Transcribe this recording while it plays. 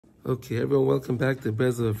Okay, everyone, welcome back to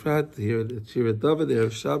Breslov Efrat here at Shira David.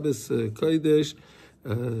 Erev Shabbos Kodesh,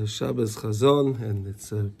 Shabbos Chazon, and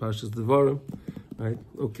it's Parshas Devarim, right?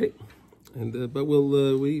 Okay, and but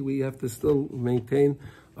we have to still maintain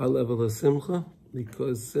our level of simcha,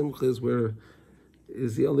 because simcha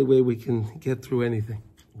is the only way we can get through anything.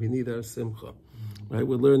 We need our simcha, right?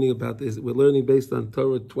 We're learning about this. We're learning based on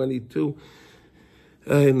Torah 22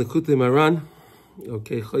 in the Kutei Maran.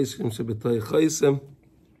 Okay, Chosim Shebetoy Chosim.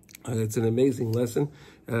 It's an amazing lesson,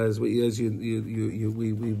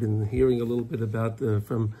 we've been hearing a little bit about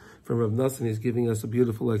from Rav Na'asa. He's giving us a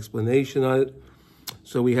beautiful explanation on it.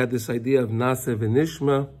 So we had this idea of Na'asa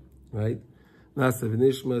Venishma, right? Na'asa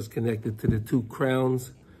Venishma is connected to the two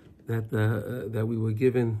crowns that we were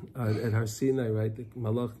given at Har Sinai, right? The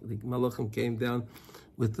Malachim came down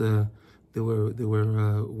with there were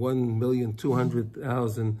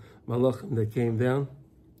 1,200,000 Malachim that came down.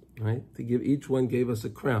 Right? To give, each one gave us a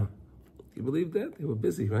crown. Do you believe that? They were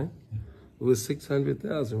busy, right? It was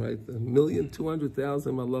 600,000, right?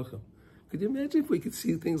 1,200,000 malachim. Could you imagine if we could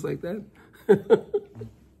see things like that?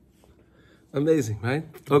 Amazing, right?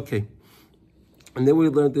 Okay. And then we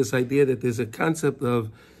learned this idea that there's a concept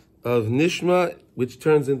of nishma, which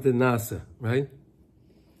turns into nasa, right?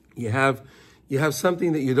 You have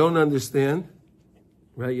something that you don't understand,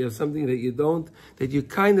 right? You have something that you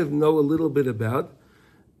kind of know a little bit about.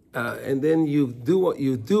 And then you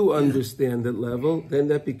do understand that level, then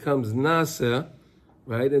that becomes nasa,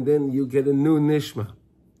 right? And then you get a new nishma,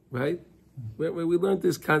 right? We learned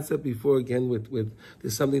this concept before again with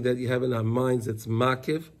there's something that you have in our minds that's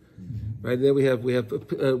makiv, right? And then we have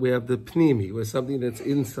the pnimi, where something that's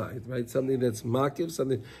inside, right? Something that's makiv,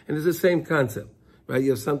 something, and it's the same concept, right? You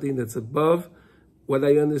have something that's above what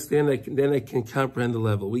I understand, then I can comprehend the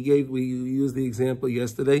level. We used the example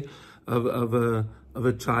yesterday of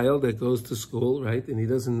a child that goes to school, right, and he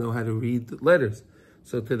doesn't know how to read letters.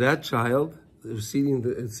 So to that child, seeing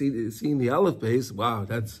the aleph base, wow,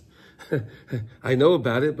 that's I know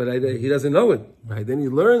about it, but he doesn't know it, right? Then he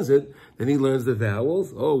learns it. Then he learns the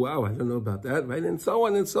vowels. Oh, wow, I don't know about that, right? And so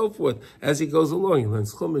on and so forth. As he goes along, he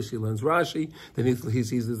learns Chumash, he learns Rashi. Then he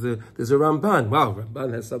sees there's a Ramban. Wow,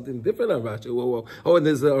 Ramban has something different on Rashi. Whoa, whoa. Oh, and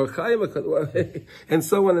there's the Or Chaim, and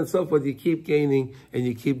so on and so forth. You keep gaining and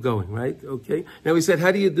you keep going, right? Okay. Now we said,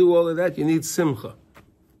 how do you do all of that? You need simcha,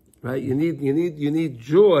 right? You need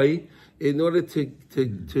joy in order to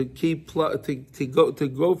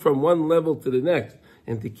go from one level to the next,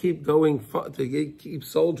 and to keep going, keep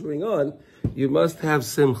soldiering on. You must have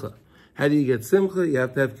simcha. How do you get simcha? You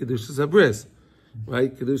have to have kedushas habris,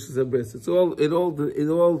 right? Kedushas habris.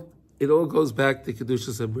 It all goes back to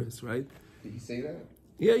kedushas habris, right? Did you say that?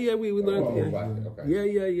 Yeah. We learned. Okay.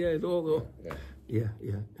 Yeah. It all. Yeah.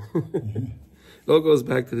 It all goes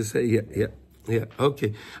back to the say. Yeah.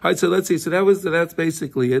 Okay. All right. So let's see. So that's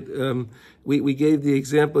basically it. We gave the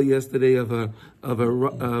example yesterday of a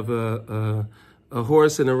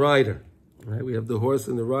horse and a rider. Right. We have the horse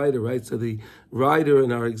and the rider. Right. So the rider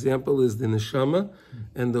in our example is the neshama,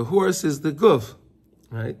 and the horse is the guf.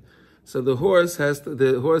 Right. So the horse has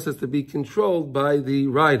to be controlled by the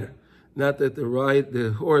rider, not that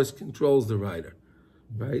the horse controls the rider.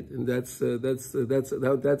 Right. And that's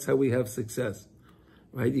how we have success.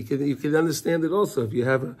 Right, you can understand it also. If you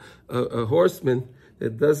have a horseman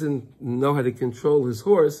that doesn't know how to control his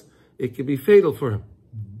horse, it could be fatal for him.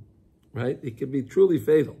 Right, it could be truly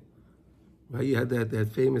fatal. Right, you had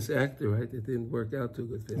that famous actor, right? It didn't work out too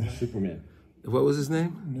good for him. Superman. What was his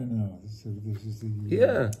name? No. This is the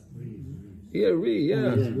yeah,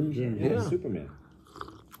 Superman.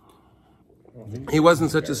 He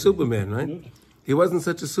wasn't such a Superman, right? He wasn't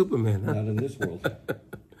such a Superman. Huh? Not in this world.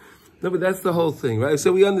 No, but that's the whole thing, right?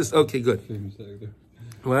 So we understand. Okay, good.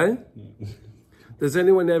 What? Does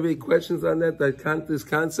anyone have any questions on this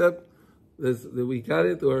concept? That we got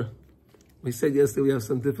it, or we said yesterday we have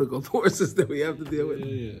some difficult horses that we have to deal with.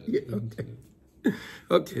 Yeah.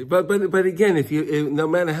 Okay. But again, if no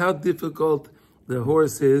matter how difficult the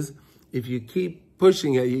horse is, if you keep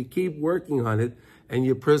pushing it, you keep working on it, and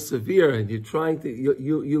you persevere, and you're trying to,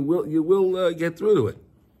 you will get through to it.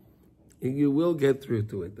 You will get through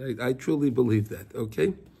to it. I truly believe that.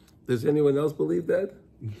 Okay? Does anyone else believe that?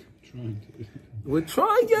 Trying to. We're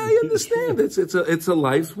trying. Yeah, I understand. It's a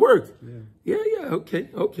life's work. Yeah. Okay.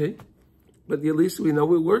 But at least we know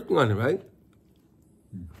we're working on it, right?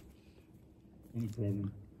 On the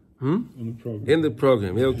program. On the program. In the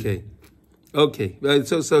program. Okay.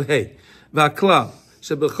 So hey, v'aklav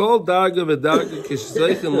shebechol darga v'darga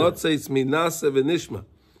kishzeichen lotzeis minasa v'nishma.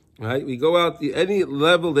 Right? We go out, any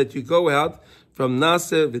level that you go out, from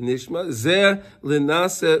na'asa ונשמע, zeh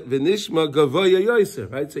l'na'asa ונשמע gavoya yoser,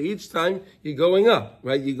 right? So each time you're going up,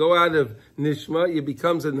 right? You go out of nishma, it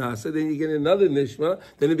becomes a na'asa, then you get another nishma,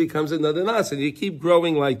 then it becomes another na'asa, and you keep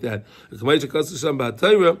growing like that. Zehu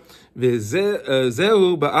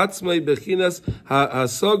ba'atzmai bechinas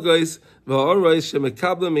ha'asogos va'orois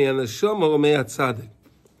shemekabla me'anashama or me'atzadik.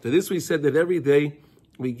 So this we said that every day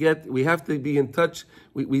we have to be in touch.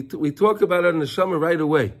 We talk about our neshama right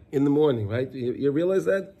away in the morning, right? You realize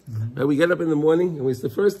that? Mm-hmm. Right? We get up in the morning and it's the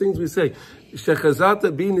first things we say.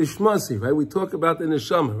 Shechazata bi nishmasi, right? We talk about the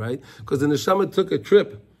neshama, right? Because the neshama took a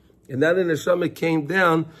trip, and now the neshama came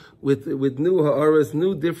down with new ha'aras,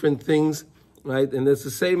 new different things, right? And it's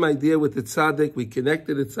the same idea with the tzaddik. We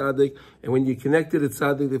connected the tzaddik, and when you connected the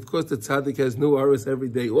tzaddik, of course the tzaddik has new ha'aras every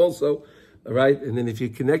day also. All right, and then if you're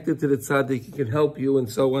connected to the tzaddik, he can help you, and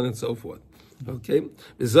so on and so forth. Okay,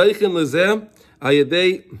 v'zoichin lezeh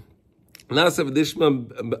ayedei na'asa v'nishma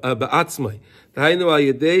ba'atzmai. Tahainu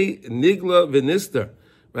ayedei nigla v'nister.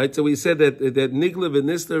 Right, so we said that nigla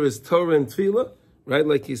v'nister is Torah and Tefillah. Right,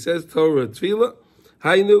 like he says, Torah and Tefillah.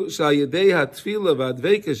 Hainu shayedei ha-Tefillah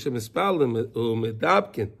v'adveika shemispalim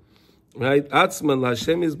u'medabkin. Right, atzman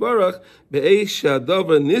l'Hashem yizbarach be'eish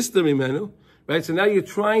ha'davar nister mimenu. Right, so now you're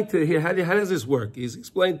trying to hear, how does this work? He's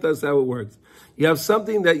explained to us how it works. You have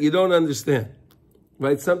something that you don't understand,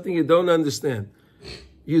 right? Something you don't understand.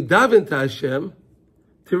 You daven to Hashem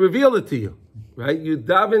to reveal it to you, right? You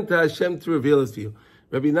daven to Hashem to reveal it to you.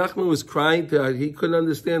 Rabbi Nachman was crying he couldn't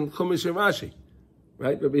understand Chumash and Rashi,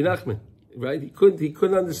 right? Rabbi Nachman, right? He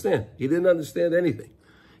couldn't understand. He didn't understand anything.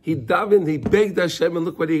 He davened, he begged Hashem, and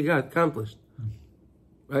look what he got accomplished,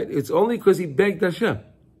 right? It's only because he begged Hashem.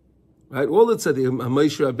 Right, all the tzaddikim,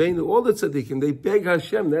 Moshe Rabbeinu, all the tzaddikim, they beg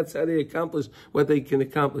Hashem. That's how they accomplish what they can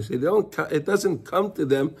accomplish. They don't. It doesn't come to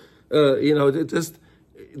them.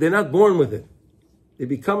 They're not born with it. They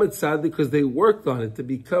become a tzaddik because they worked on it to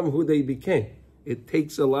become who they became. It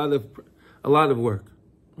takes a lot of work.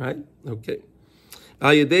 Right? Okay.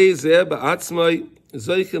 Ayedei zeh ba'atzmai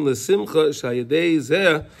zoichin l'simcha shayedei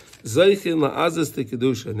zeh zoichin la'azas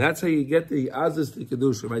t'kedusha. And that's how you get the azas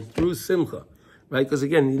t'kedusha, right? Through simcha. Right, because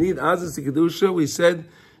again, you need azas to kedusha. We said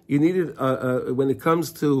you need it when it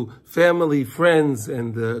comes to family, friends,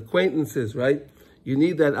 and acquaintances. Right, you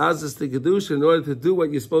need that azas to kedusha in order to do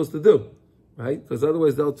what you're supposed to do. Right, because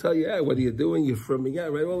otherwise they'll tell you, what are you doing? You're from me,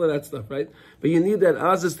 right? All of that stuff, right? But you need that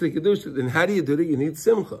azas to kedusha. Then how do you do it? You need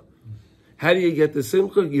simcha. How do you get the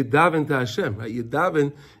simcha? You daven to Hashem, right? You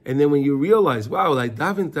daven, and then when you realize, wow, I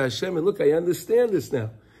daven to Hashem, and look, I understand this now.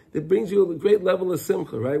 It brings you a great level of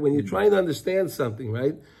simcha, right? When you're trying to understand something,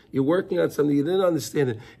 right? You're working on something, you didn't understand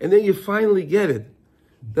it, and then you finally get it.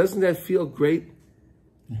 Doesn't that feel great?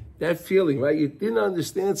 That feeling, right? You didn't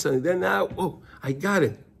understand something, then now, I got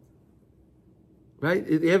it. Right?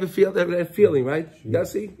 You ever feel that feeling, right? Sure.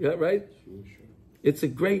 Yossi? Yeah, right? Sure. It's a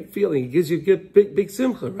great feeling. It gives you a big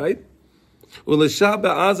simcha, right? And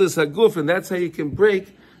that's how you can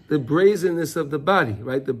break the brazenness of the body,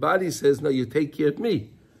 right? The body says, no, you take care of me.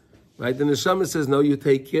 Right, the neshama says, "No, you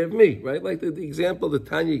take care of me." Right, like the example that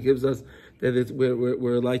Tanya gives us, that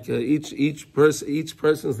we're like each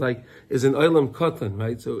person's like is an olam katan,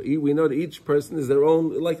 right? So we know that each person is their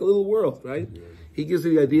own, like a little world, right? Yeah. He gives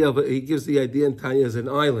the idea in Tanya as an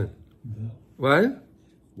island. Yeah. What?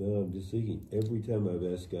 No, I'm just thinking. Every time I've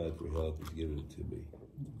asked God for help, He's given it to me.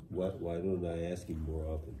 Why don't I ask Him more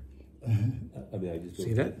often? I mean, I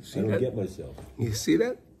just don't get myself. You see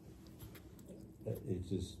that? It's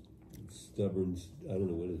just stubborn. I don't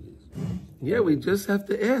know what it is. Yeah, we just have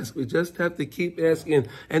to ask. We just have to keep asking,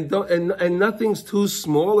 and nothing's too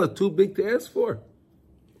small or too big to ask for.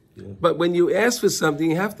 Yeah. But when you ask for something,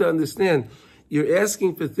 you have to understand you're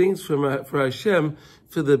asking for things for Hashem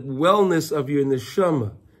for the wellness of your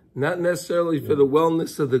neshama, not necessarily for the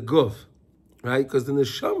wellness of the guf, right? Because the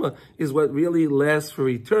neshama is what really lasts for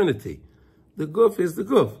eternity. The guf is the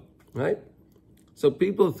guf, right? So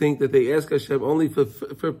people think that they ask Hashem only for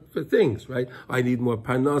things, right? I need more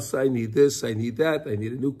panos, I need this, I need that, I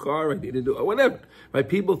need a new car, I need a new, whatever, right?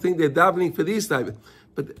 People think they're davening for these types.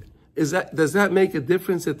 But does that make a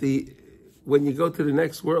difference when you go to the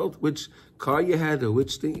next world? Which car you had or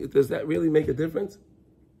which thing, does that really make a difference?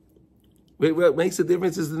 What makes a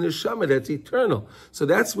difference is the neshama, that's eternal. So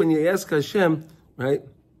that's when you ask Hashem, right?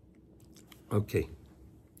 Okay.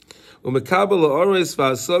 ומקבל האורס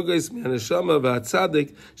והסוגס מהנשמה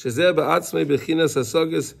והצדיק, שזה בעצמי בחינת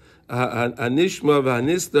הסוגס הנשמה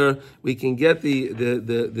והנסתר, we can get the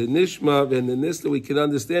nishma and the nistar, we can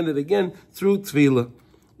understand it again through tefillah.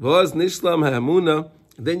 V'az nishlam ha'amuna,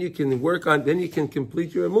 then you can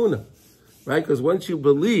complete your emunah. right? Because once you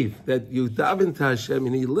believe that you daven to Hashem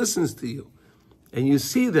and He listens to you, and you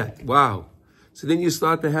see that, wow. So then you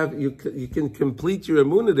start to have, you can complete your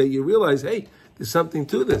emunah that you realize, hey, there's something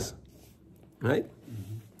to this, right?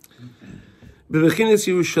 Bebechinas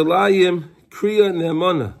Yerushalayim Kriya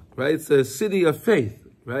Ne'emona, right? It's a city of faith,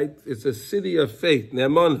 right? It's a city of faith,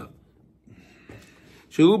 Ne'emona.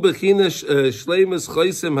 Shehu bechinas shleimus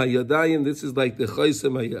chosem hayadayim. This is like the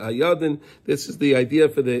chosem hayadin. This is the idea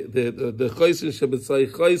for the chosem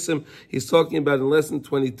shebetzai chosem. He's talking about in lesson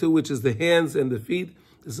 22, which is the hands and the feet.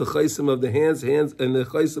 It's the chosem of the hands, and the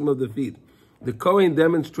chosem of the feet. The Kohen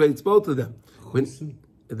demonstrates both of them. When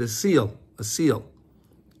the seal, a seal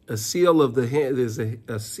of the hand. There's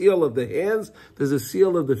a seal of the hands. There's a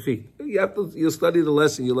seal of the feet. You'll study the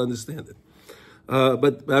lesson. You'll understand it.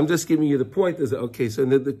 But I'm just giving you the point. Is okay? So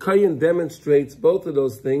the Kohen demonstrates both of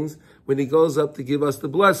those things when he goes up to give us the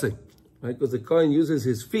blessing, right? Because the Kohen uses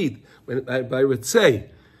his feet by ritzei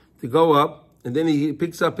to go up, and then he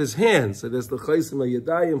picks up his hands. So there's the chosem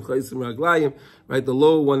hayadayim, chosem raglayim, right? The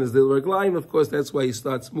lower one is the raglayim. Of course, that's why he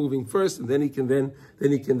starts moving first, and then he can then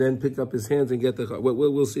pick up his hands and get the.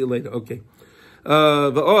 We'll see later. Okay.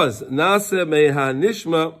 Va'oz na'asa meha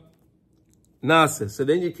nishma. Nasa. So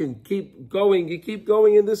then you can keep going. You keep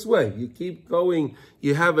going in this way. You keep going.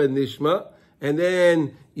 You have a nishma, and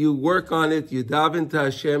then you work on it. You daven to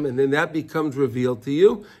Hashem, and then that becomes revealed to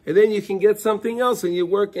you. And then you can get something else, and you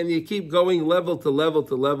work, and you keep going level to level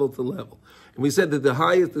to level to level. And we said that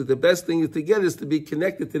the best thing to get is to be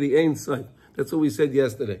connected to the Ein Sof. That's what we said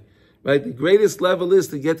yesterday, right? The greatest level is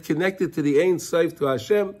to get connected to the Ein Sof, to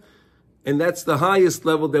Hashem. And that's the highest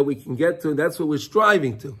level that we can get to, and that's what we're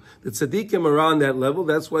striving to. The tzaddikim are on that level.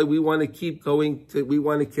 That's why we want to keep going. We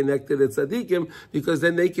want to connect to the tzaddikim, because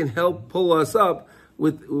then they can help pull us up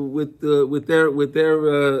with their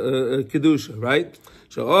kedusha, right?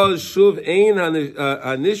 Sha'ol shuv ein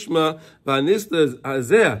anishma v'anista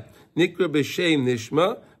azeh nikra b'shem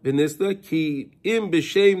nishma v'nista ki im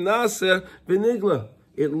b'shem nasa v'nigla.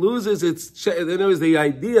 It loses its. In other words, the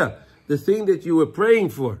idea, the thing that you were praying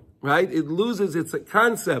for. Right? It loses its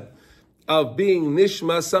concept of being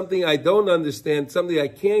nishma, something I don't understand, something I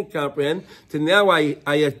can't comprehend, to now I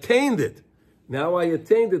attained it. Now I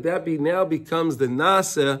attained it. That now becomes the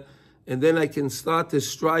nasa, and then I can start to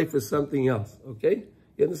strive for something else. Okay?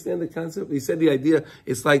 You understand the concept? We said the idea,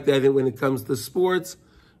 it's like that when it comes to sports,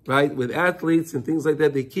 right? With athletes and things like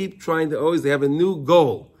that, they keep trying to they have a new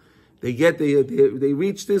goal. They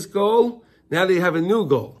reach this goal, now they have a new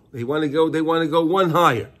goal. They want to go one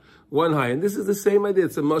higher. And this is the same idea.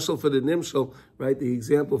 It's a mashal for the nimshal, right? The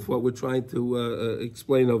example for what we're trying to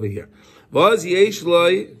explain over here. Vaz yesh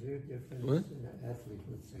loy. What? An athlete,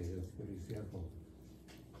 let's say, that's a good example.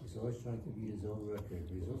 He's always trying to beat his own record,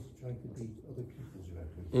 but he's also trying to beat other people's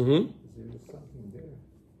records. Mm-hmm. Is there something there?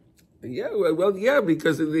 Yeah,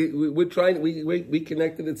 because we're trying. We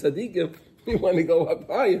connected to tzaddikim. We want to go up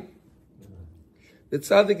higher. The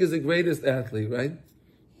tzaddik is the greatest athlete, right?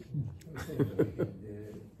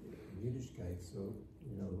 So,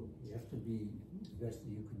 you have to be the best that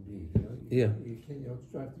you can be. You don't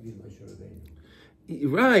strive to be much other than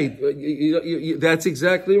Right. That's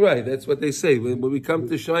exactly right. That's what they say. When we come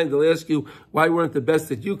to shine, they'll ask you why weren't the best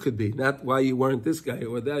that you could be, not why you weren't this guy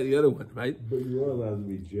or that, the other one, right? But you are allowed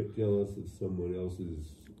to be jealous of someone else's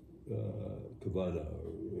kavana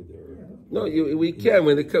or their. No, we can.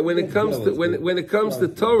 When it comes to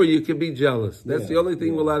Torah, you can be jealous. That's the only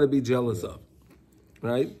thing we're allowed to be jealous of.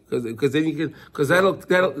 Right, because then you can, because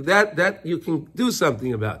that you can do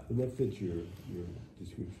something about. And that fits your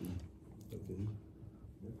description.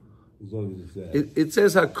 As long as it's that. It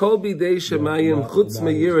says Hakol bidei shemayim chutz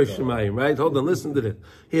meyira shemayim. Right, hold on, listen to this.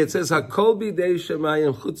 Here it says Hakol bidei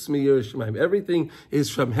shemayim chutz meyira shemayim. Everything is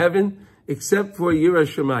from heaven except for yira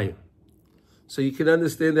shemayim. So you can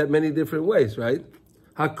understand that many different ways, right?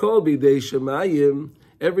 Hakol bidei shemayim.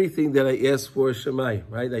 Everything that I ask for is shemayim,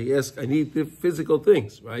 right? I need the physical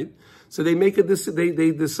things, right? So they make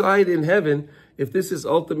they decide in heaven if this is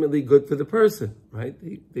ultimately good for the person, right?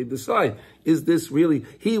 They decide, is this really,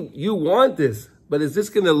 you want this, but is this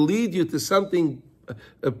going to lead you to something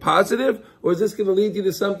positive, or is this going to lead you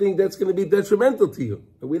to something that's going to be detrimental to you?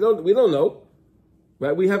 We don't know,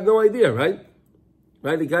 right? We have no idea, right?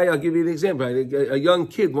 Right? I'll give you an example, right? A young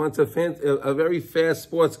kid wants a very fast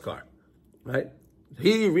sports car, right?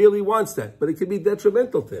 He really wants that, but it could be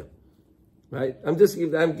detrimental to him, right? I'm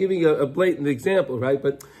giving a blatant example, right?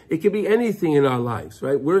 But it could be anything in our lives,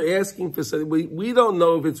 right? We're asking for something. We don't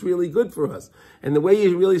know if it's really good for us. And the way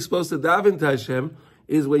you're really supposed to daven to Hashem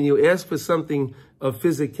is when you ask for something of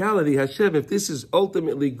physicality, Hashem, if this is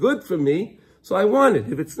ultimately good for me, So I want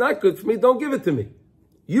it. If it's not good for me, don't give it to me.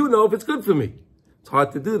 You know if it's good for me. It's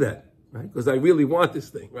hard to do that, right? Because I really want this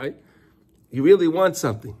thing, right? You really want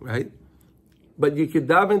something, right? But you could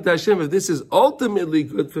daven to Hashem, if this is ultimately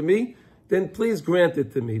good for me, then please grant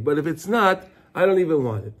it to me. But if it's not, I don't even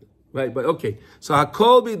want it, right? But okay, so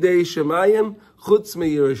Hakol b'dei Shemayim, chutz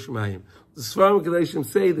me'yirah Shemayim. The Sfarim Kadeshim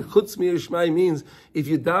say the chutz me'yirah Shemayim means if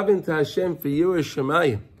you daven to Hashem for yirah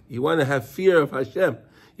Shemayim, you want to have fear of Hashem,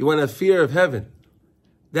 you want to have fear of heaven,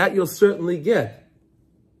 that you'll certainly get,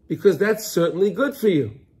 because that's certainly good for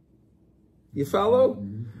you. You follow?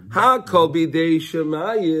 Hakol b'dei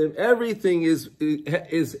Shemayim, everything is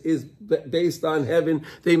based on heaven.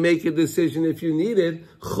 They make a decision if you need it.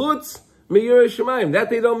 Chutz me'yirah Shemayim, that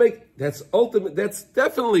they don't make, that's ultimate, that's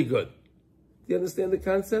definitely good. Do you understand the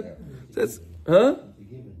concept? That's, huh?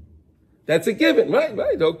 That's a given,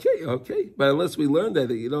 right, okay. But unless we learn that,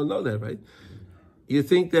 you don't know that, right? You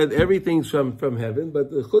think that everything's from heaven,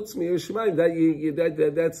 but the chutz me'yirah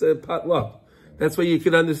Shemayim, that's a potluck. That's where you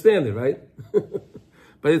can understand it, right?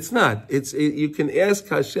 But it's not. You can ask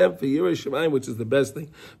Hashem for yirah Shemayim, which is the best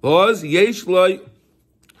thing.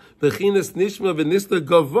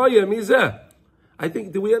 I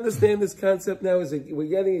think, do we understand this concept now? We're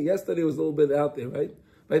getting it. Yesterday was a little bit out there, right?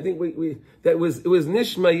 But I think it was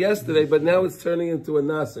nishma yesterday, but now it's turning into a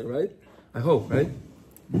nasa, right? I hope, right?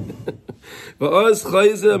 V'oz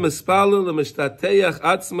choyze mispalel l'mishtateach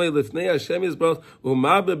atzmei lifnei Hashem Yisbarach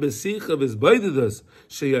u'mabe b'sicha v'zboidedos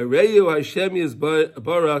sheyareyu Hashem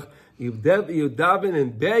Yisbarach. You daven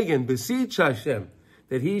and beg and beseech Hashem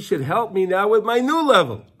that He should help me now with my new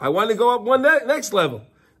level. I want to go up next level.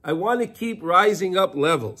 I want to keep rising up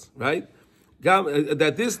levels, right?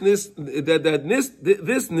 That this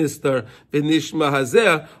nistar v'nishma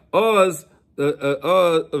hazeh oz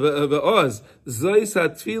v'oz zois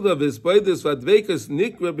hatfila v'zboides v'advekas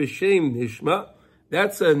nikra b'shem nishma.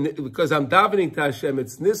 That's because I'm davening to Hashem.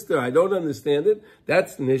 It's nistar. I don't understand it.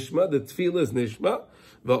 That's nishma. The tefillah is nishma.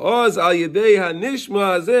 V'oz al yedei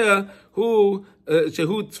hanishma hazeh hu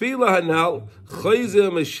shehu tefillah hanal choyze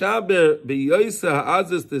meshaber b'yoysa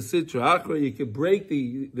ha'azes the sitra achra. You can break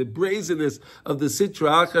the brazenness of the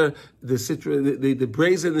sitra achra, the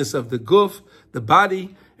brazenness of the guf, the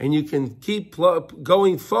body, and you can keep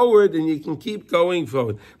going forward, and you can keep going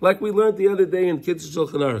forward. Like we learned the other day in Kitzur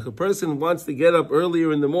Shulchan Aruch, a person wants to get up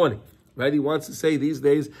earlier in the morning, right? He wants to say, these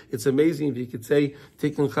days, it's amazing if you could say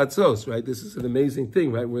Tikkun Chatzos, right? This is an amazing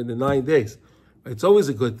thing, right? We're in the 9 days. It's always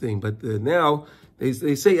a good thing, but now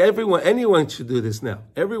they say anyone should do this now.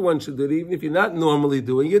 Everyone should do it, even if you're not normally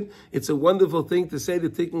doing it. It's a wonderful thing to say the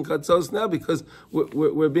Tikkun Chatzos now, because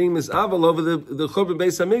we're being misavel over the Churban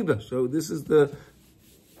Beis Hamikdash. So this is the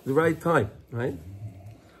right time, right?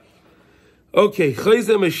 Okay, choyze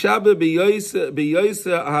meshabe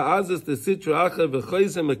beyoyse ha'azes the sitra acher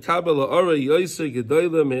v'choyze mekabel ha'ora yoyse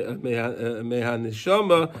gedoyle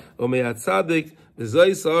mehaneshama or mehatzadik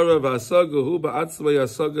v'zoyse ha'ora v'hasaga hu ba'atzvay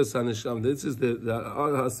hasagas haneshama. This is the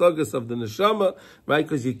hasagas of the neshama, right?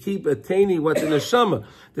 Because you keep attaining what the neshama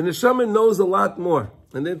knows a lot more.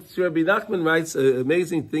 And then Rabbi Nachman writes an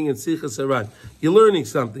amazing thing in Sichas Haran. You're learning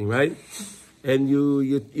something, right? And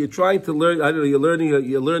you're trying to learn. I don't know. You're learning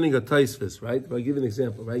a taisvis, right? I'll give you an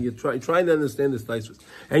example, right? You're trying to understand this taisvis,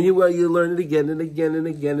 and you learn it again and again and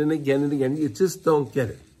again and again and again. You just don't get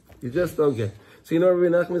it. You just don't get it. So you know what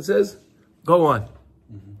Rabbi Nachman says? Go on.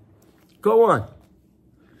 Go on.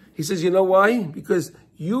 He says, you know why? Because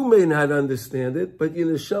you may not understand it, but your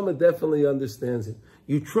neshama definitely understands it.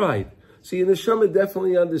 You tried, so your neshama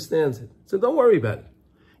definitely understands it. So don't worry about it.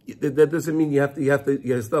 That doesn't mean you still have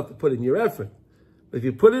to put in your effort. But if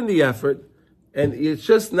you put in the effort and it's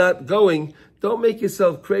just not going, don't make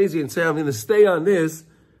yourself crazy and say, I'm going to stay on this,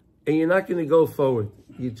 and you're not going to go forward.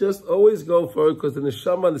 You just always go forward because the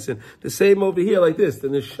neshama understands. The same over here like this. The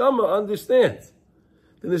neshama understands.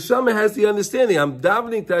 The neshama has the understanding. I'm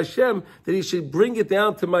davening to Hashem that He should bring it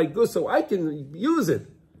down to my good so I can use it.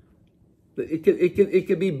 It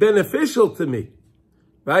could be beneficial to me,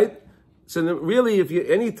 right? So really,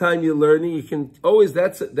 anytime you're learning, you can always,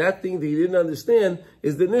 that thing that you didn't understand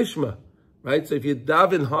is the nishma, right? So if you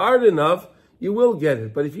daven hard enough, you will get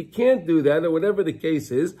it. But if you can't do that, or whatever the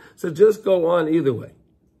case is, so just go on either way,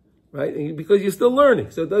 right? Because you're still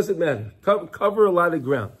learning, so it doesn't matter. Cover a lot of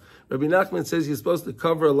ground. Rabbi Nachman says you're supposed to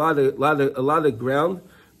cover a lot of ground.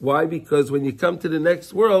 Why? Because when you come to the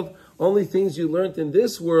next world, only things you learned in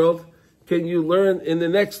this world can you learn in the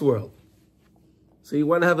next world. So you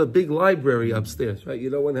want to have a big library upstairs, right?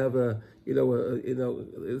 You don't want to have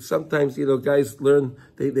sometimes, guys learn,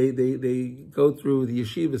 they go through the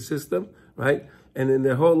yeshiva system, right? And in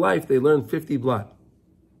their whole life, they learn 50 blot.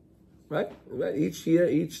 right? Each year,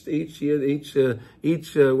 each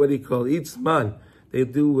what do you call it? Each zman, they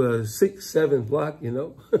do 6, 7 blot, you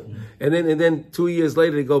know, and then 2 years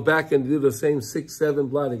later they go back and do the same 6, 7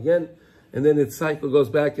 blot again, and then its cycle goes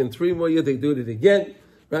back in 3 more years they do it again,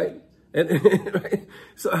 right? And right?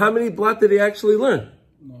 So how many blot did they actually learn?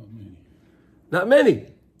 Not many. Not many,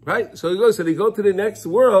 right? So they go to the next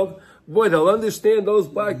world. Boy, they'll understand those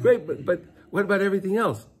blot great, but what about everything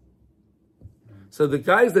else? So the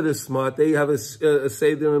guys that are smart, they have a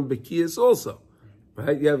Seder and Bekiyas also,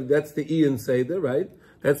 right? That's the Ian Seder, right?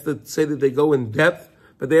 That's the Seder they go in depth,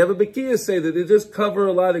 but they have a Bekiyas Seder. They just cover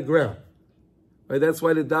a lot of ground, right? That's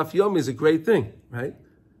why the Daf Yomi is a great thing, right?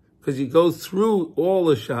 Because you go through all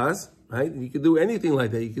the Shas, right? You could do anything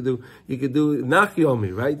like that. You could do Nach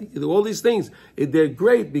Yomi, right? You could do all these things. They're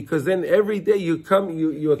great because then every day you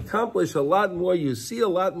accomplish a lot more, you see a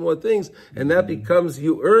lot more things, and that becomes,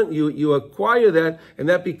 you acquire that, and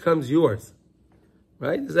that becomes yours.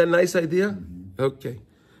 Right? Is that a nice idea? Okay.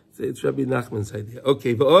 It's Rabbi Nachman's idea.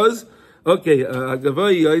 Okay, v'oz,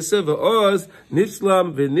 Agavoy Yoser, v'oz,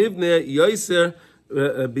 Nishlam v'nivne Yoser,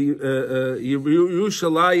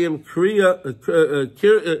 Yerushalayim, Kirya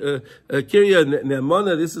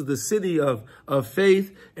Nemana. This is the city of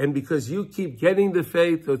faith, and because you keep getting the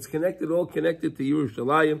faith, so it's all connected to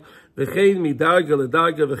Yerushalayim. V'chein midarga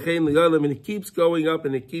l'darga v'chein li'olam, and it keeps going up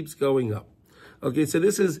and it keeps going up. Okay, so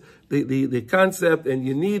this is the concept, and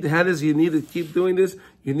you need to keep doing this?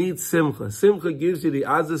 You need simcha. Simcha gives you the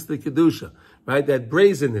azas, the kedusha. Right, that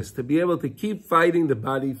brazenness, to be able to keep fighting the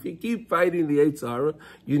body, if you keep fighting the Yetzer Hara,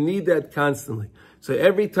 you need that constantly. So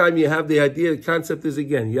every time you have the idea, the concept is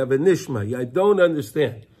again, you have a nishma, I don't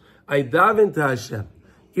understand. I daven to Hashem.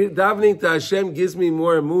 Davening to Hashem gives me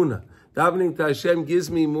more emunah. Davening to Hashem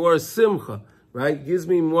gives me more simcha, right? Gives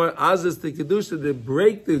me more azas to kedusha, to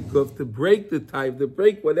break the guf, to break the type, to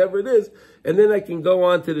break whatever it is, and then I can go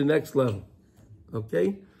on to the next level.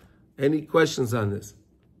 Okay? Any questions on this?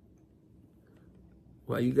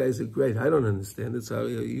 Wow, you guys are great. I don't understand it. So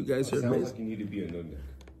you guys are amazing. It sounds like you need to be a nudnik.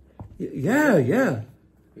 Yeah.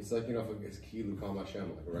 It's like, it's kilu kam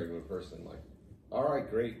Hashem, like a regular person. Like, all right,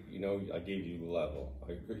 great. I gave you the level.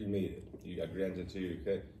 You made it. I granted to you.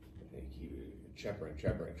 Okay. And you keep cheppering.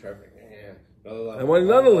 Another level. I want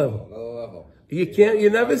another level. Another level.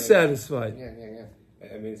 You're never satisfied. Yeah.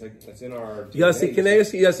 I mean, it's in our DNA. Yossi,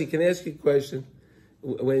 can I ask you a question?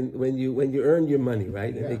 When you earn your money,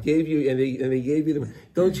 right? And they gave you the money.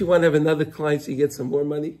 Don't you want to have another client so you get some more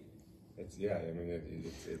money? It's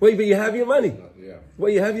Wait, but you have your money. Yeah.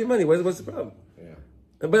 Well, you have your money. What's the problem? Yeah.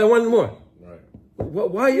 But I want more. Right.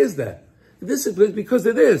 Why is that? This is because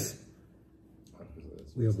it is.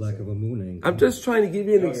 We have lack of a mooning. I'm just trying to give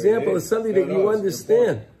you an example of something that you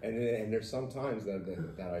understand. And there's some times that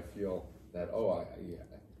I feel that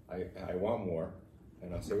I want more.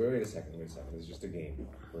 And I'll say, wait a second, it's just a game.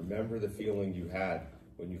 Remember the feeling you had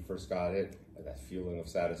when you first got it, that feeling of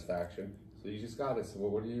satisfaction. So you just got it. So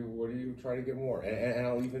what are you trying to get more? And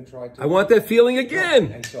I'll even try to. I want that feeling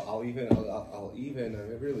again. And so I'll even,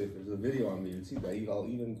 really, if there's a video on me, you'd see that. I'll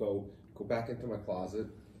even go back into my closet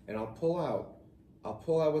and I'll pull out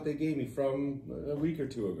what they gave me from a week or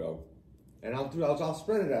two ago. And I'll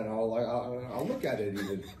spread it out. And I'll look at it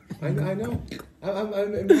even. I know.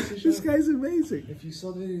 This guy's amazing. If you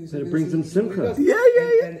saw the videos, it brings them simcha. Yeah.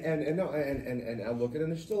 And I'll look at it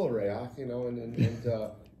and there's still a reach,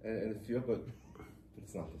 and feel, but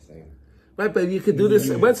it's not the same. Right, but you could do this.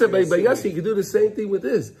 But yes, you could do the same thing with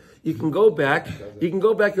this. You can go back. You can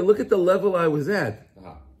go back and look at the level I was at.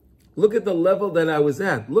 Look at the level that I was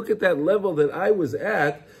at. Look at that level that I was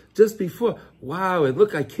at just before. Wow, and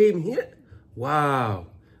look, I came here. Wow.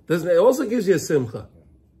 It also gives you a simcha.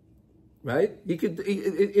 Right? You could,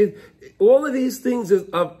 all of these things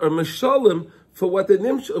are mashalim for what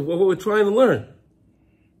we're trying to learn.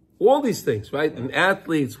 All these things, right? And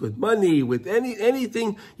athletes with money, with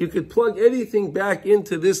anything, you could plug anything back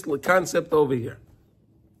into this concept over here.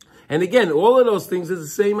 And again, all of those things is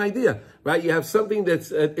the same idea, right? You have something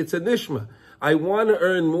it's a nishma. I want to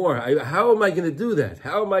earn more. How am I going to do that?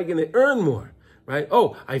 How am I going to earn more? Right?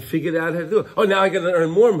 Oh, I figured out how to do it. Oh, now I got to earn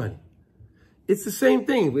more money. It's the same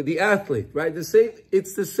thing with the athlete, right?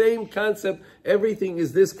 It's the same concept. Everything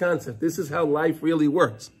is this concept. This is how life really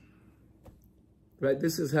works. Right?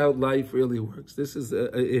 This is how life really works. This is,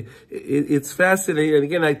 it's fascinating. And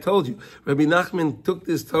again, I told you, Rabbi Nachman took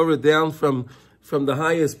this Torah down from the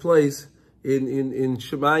highest place in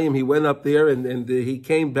Shemayim. He went up there and he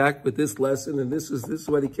came back with this lesson. And this is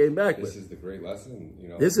what he came back with. This is the great lesson,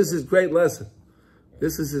 This is his great lesson.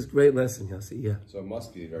 This is his great lesson, Yossi, yeah. So it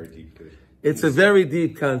must be very deep. It's a very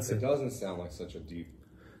deep concept. It doesn't sound like such a deep.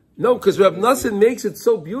 No, because Reb Nosson makes it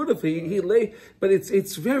so beautiful. But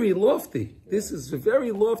it's very lofty. This is a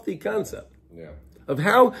very lofty concept. Yeah. Of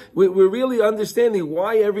how we're really understanding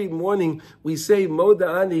why every morning we say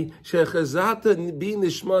Moda'ani Shechazata Bi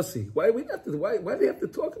Nishmasi. Why do we have to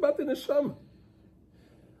talk about the neshama?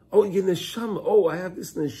 Oh, your neshama. Oh, I have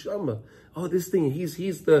this neshama. Oh, this thing. He's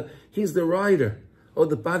the rider. Oh,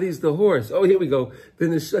 the body's the horse. Oh, here we go.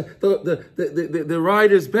 The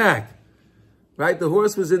rider's back. Right? The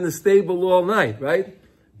horse was in the stable all night, right?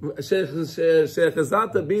 Oh,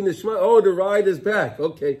 the rider's back.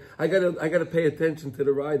 Okay, I gotta pay attention to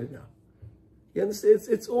the rider now. You understand?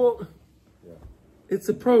 It's all. Yeah. It's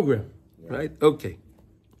a program, yeah. Right? Okay.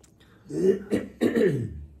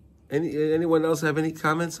 Anyone else have any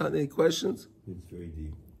comments on any questions? It's very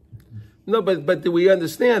deep. No, but do we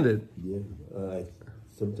understand it? Yeah,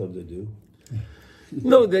 sometimes I do.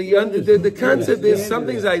 No, the concept is some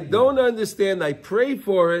things I don't understand. I pray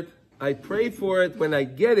for it. When I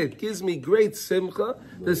get it, gives me great simcha.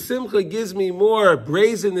 The simcha gives me more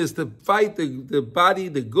brazenness to fight the body,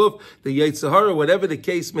 the guf, the Yetzirah, whatever the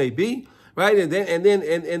case may be, right? And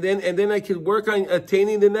then I can work on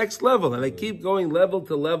attaining the next level, and I keep going level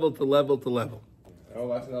to level to level to level. Oh,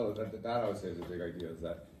 that's another. That I would say is a big idea. Is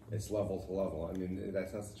that it's level to level. I mean,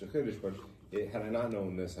 that's not such a chiddush, but had I not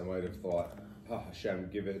known this, I might have thought, Hashem,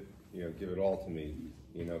 give it all to me.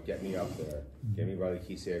 Get me up there. Get me by the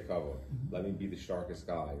Kisei HaKavod. Let me be the sharpest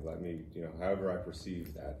guy. Let me, however I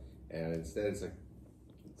perceive that. And instead, it's like,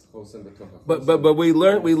 it's chosim b'tocha. But we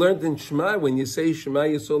learned in Shema, when you say Shema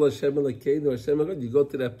Yisrael Hashem Elokeinu Hashem Echad, you go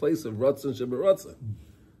to that place of Ratzon Sheberatzon.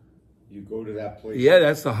 You go to that place. Yeah,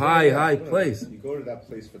 that's the high place. You go to that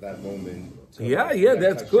place for that moment. Yeah,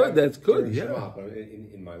 that's good. That's good. Yeah. Shema, but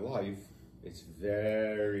in my life, it's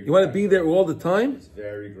very. You want to be there all the time? It's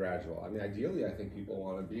very gradual. I mean, ideally, I think people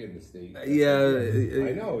want to be in the state. Yeah,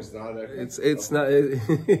 I know it's not. It's not.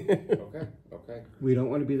 Okay. We don't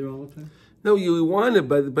want to be there all the time. No, you want it,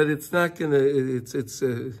 but it's not gonna. It's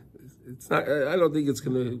not. I don't think it's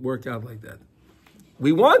gonna work out like that.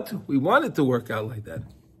 We want it to work out like that,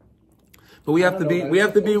 but we have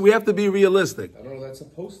to be realistic. I don't know. That's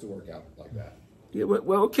supposed to work out like that. Yeah,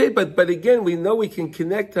 well, okay, but again, we know we can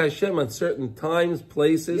connect to Hashem on certain times,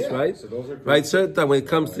 places, right? So those are good. Right, certain time when it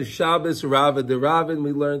comes to Shabbos, Rava, the Ravin,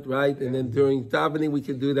 we learned, right? And then during davening, we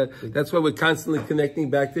can do that. That's why we're constantly connecting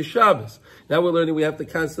back to Shabbos. Now we're learning we have to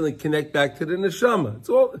constantly connect back to the neshama. It's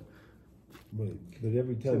all. Right. But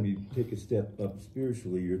every time you take a step up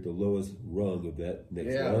spiritually, you're at the lowest rung of that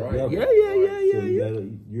next level. Yeah. So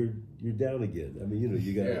you're down again. I mean,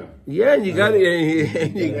 you got to. Yeah, and you got to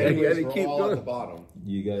keep going. At the bottom.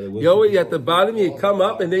 You got to. You're at the bottom, you come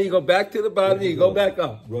up, and then you go back to the bottom, and you go back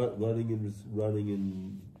up. Running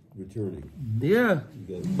and returning. Yeah.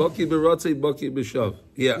 Baki b'rotzei, baki b'shav.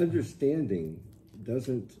 Yeah. Understanding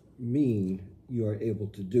doesn't mean you are able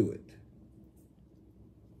to do it.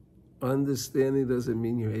 Understanding doesn't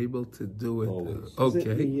mean you're able to do it. Always. Okay.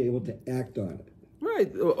 Doesn't mean you're able to act on it.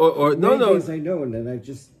 Right. Or no. Things I know, and then I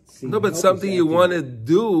just see. No, but something you want to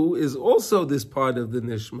do is also this part of the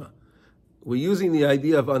nishma. We're using the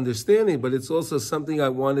idea of understanding, but it's also something I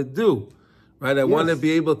want to do, right? I want to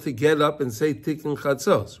be able to get up and say Tikkun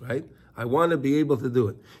Chatzos, right? I want to be able to do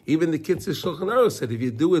it. Even the Kitzur Shulchan Aruch said, if you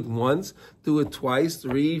do it once, do it twice,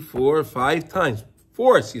 3, 4, 5 times.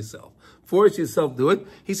 Force yourself do it.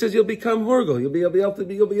 He says you'll become Hurgel. You'll be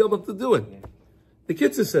able to do it. The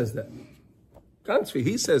Kitzur says that. Country,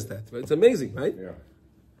 he says that. It's amazing, right? Yeah.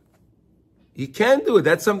 You can do it.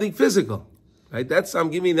 That's something physical, right? I'm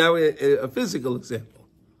giving now a physical example,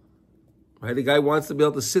 right? A guy wants to be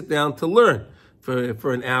able to sit down to learn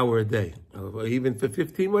for an hour a day, or even for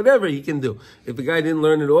 15, whatever he can do. If the guy didn't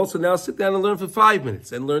learn it all, so now sit down and learn for 5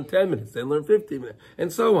 minutes, and learn 10 minutes, then learn 15 minutes,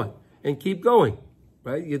 and so on, and keep going,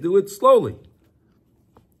 right? You do it slowly,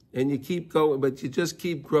 and you keep going, but you just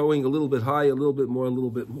keep growing a little bit higher, a little bit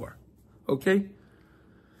more. Okay?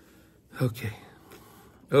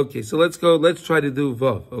 Okay, so let's go. Let's try to do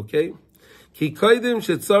Vav, okay? Ki koidim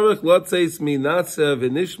shetzarech lotzeis mi na'asa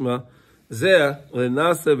ונשמע zeh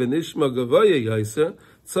le'na'asa ונשמע gavoya yoser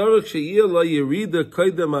tzarech she'yeh lo yerida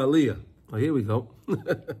koidem aliyah. Oh, here we go.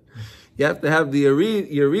 You have to have the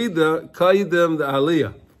yerida koidem the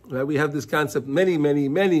aliyah. Right? We have this concept many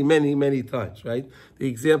times, right? The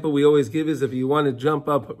example we always give is if you want to jump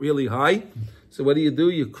up really high, so what do?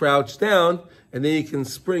 You crouch down, and then you can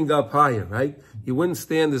spring up higher, right? You wouldn't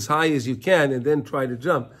stand as high as you can and then try to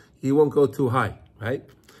jump. You won't go too high, right?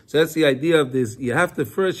 So that's the idea of this. You have to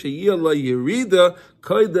first, yerida,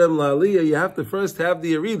 koidem la'aliyah. You have to first have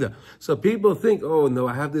the yerida. So people think, oh no,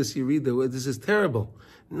 I have this yerida. This is terrible.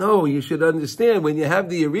 No, you should understand, when you have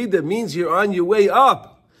the yerida, it means you're on your way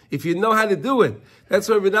up. If you know how to do it. That's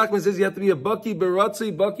why Rabbi Nachman says you have to be a baki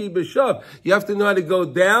beratzi, baki b'shav. You have to know how to go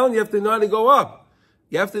down. You have to know how to go up.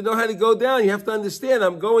 You have to know how to go down. You have to understand,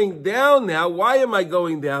 I'm going down now. Why am I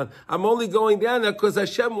going down? I'm only going down now because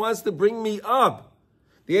Hashem wants to bring me up.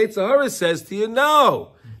 The Yetzer Hara says to you,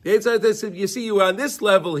 no. The Yetzer Hara says, you see, you were on this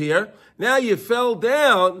level here. Now you fell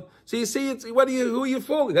down. So you see, who are you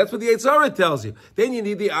falling? That's what the Yetzer Hara tells you. Then you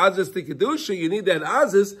need the Azus to Kedusha. You need that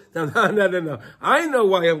Azus. No. I know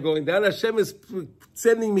why I'm going down. Hashem is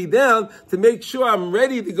sending me down to make sure I'm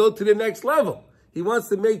ready to go to the next level. He wants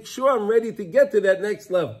to make sure I'm ready to get to that next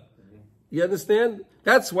level. You understand?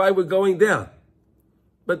 That's why we're going down.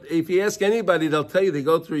 But if you ask anybody, they'll tell you they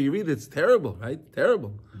go through Yerida. It's terrible, right?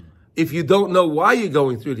 Terrible. If you don't know why you're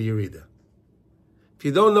going through the Yerida. If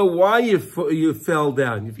you don't know why you fell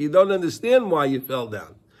down. If you don't understand why you fell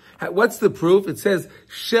down. What's the proof? It says,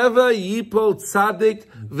 Sheva Yipol Tzadik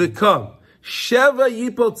V'Kam. Sheva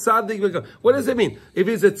Yipol Tzadik V'Kam. What does it mean? If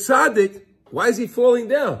he's a Tzadik, why is he falling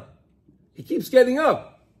down? He keeps getting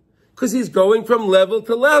up. Because he's going from level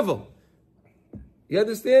to level. You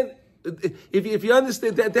understand? If you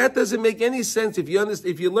understand that doesn't make any sense. If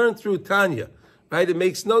you learn through Tanya, right?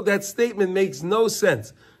 That statement makes no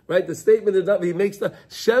sense. Right? The statement of he makes the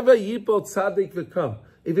Sheva Yipol Tzadik V'Kam.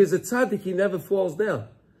 If he's a tzaddik, he never falls down.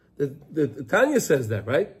 The Tanya says that,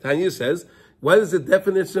 right? Tanya says, what is the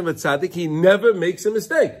definition of a tzaddik? He never makes a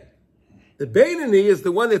mistake. The Beinoni is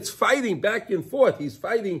the one that's fighting back and forth. He's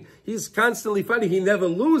fighting. He's constantly fighting. He never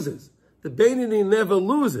loses. The Beinoni never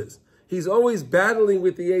loses. He's always battling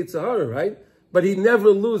with the Yetzer Hara, right? But he never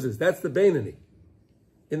loses. That's the Beinoni.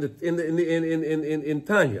 In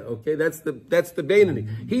Tanya, okay, that's the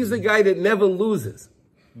Beinoni. He's the guy that never loses.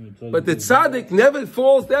 But the tzaddik never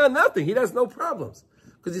falls down. Nothing. He has no problems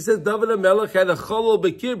because he says David HaMelech had a cholol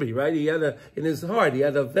bekirbi, right? He had in his heart. He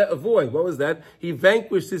had a void. What was that? He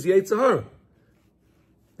vanquished his Yetzer Hara.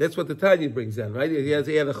 That's what the Tanya brings down, right? He had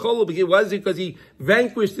a cholol bekirbi. Why is it? Because he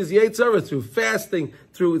vanquished his Yetzer Hara through fasting,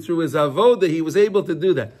 through his avodah. He was able to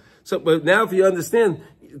do that. So, but now if you understand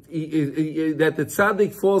that the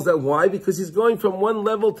tzaddik falls down, why? Because he's going from one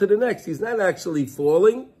level to the next. He's not actually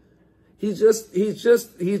falling. He's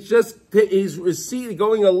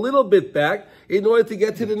going a little bit back in order to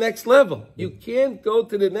get to the next level. You can't go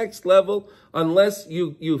to the next level unless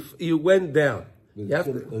you went down. At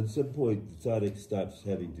some point, the tzaddik stops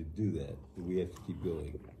having to do that. We have to keep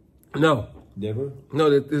going. No. Never? No,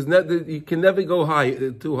 you can never go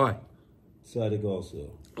too high. Tzaddik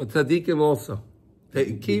also. Tzaddikim also. But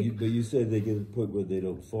you said they get to the point where they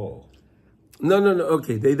don't fall. No.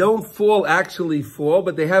 Okay, they don't actually fall,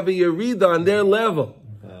 but they have a yerida on their level.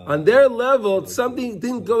 On their level, something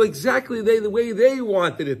didn't go exactly the way they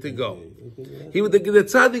wanted it to go. The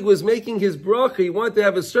tzaddik was making his bracha. He wanted to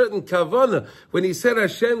have a certain kavanah when he said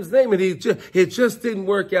Hashem's name, and it just didn't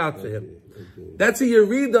work out for him. That's a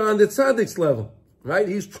yerida on the tzaddik's level, right?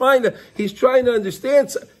 He's trying to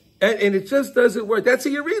understand, and it just doesn't work. That's a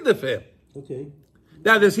yerida for him. Okay.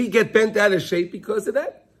 Now, does he get bent out of shape because of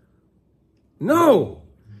that? No,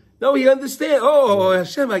 he understands. Oh,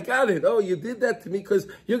 Hashem, I got it. Oh, you did that to me because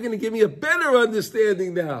you're going to give me a better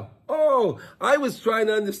understanding now. Oh, I was trying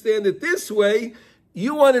to understand it this way.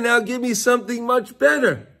 You want to now give me something much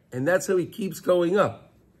better. And that's how he keeps going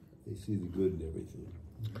up. They see the good in everything.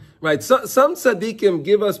 Right. So, some tzaddikim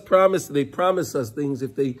give us promise. They promise us things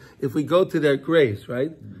if we go to their graves,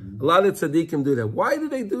 right? Mm-hmm. A lot of tzaddikim do that. Why do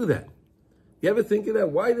they do that? You ever think of that?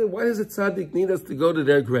 Why does a tzaddik need us to go to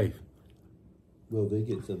their grave? Well, they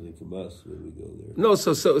get something from us when we go there. No,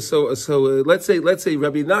 so let's say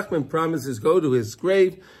Rabbi Nachman promises go to his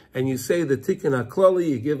grave, and you say the tikkun haklali,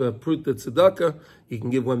 you give a prut to tzedakah. You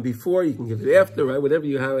can give one before, you can give it after, right?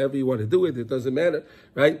 However you want to do it, it doesn't matter,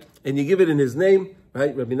 right? And you give it in his name,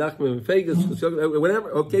 right? Rabbi Nachman Vegas,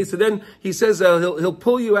 whatever. Okay, so then he says he'll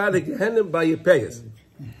pull you out of Gehenna by your payas.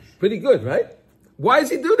 Pretty good, right? Why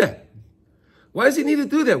does he do that? Why does he need to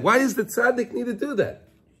do that? Why does the tzaddik need to do that?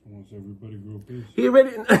 Wants everybody to grow peace. He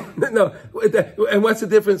already, no, and what's the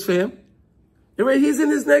difference for him? He's in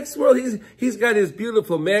his next world. He's got his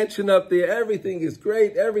beautiful mansion up there. Everything is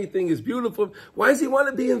great. Everything is beautiful. Why does he want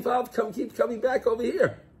to be involved? Keep coming back over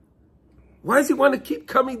here. Why does he want to keep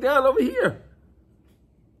coming down over here?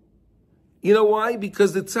 You know why?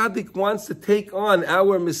 Because the tzaddik wants to take on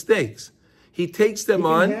our mistakes. He takes them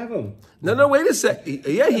on. Have them. No, wait a sec.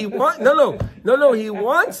 Yeah, he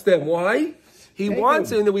wants them. Why? He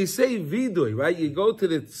wants, and we say vidui, right? You go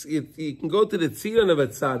to you can go to the tzion of a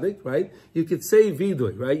tzaddik, right? You could say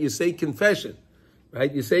vidui, right? You say confession,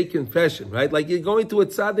 right? You say confession, right? Like you're going to a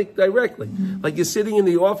tzaddik directly. Like you're sitting in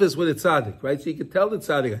the office with a tzaddik, right? So you can tell the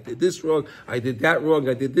tzaddik, I did this wrong, I did that wrong,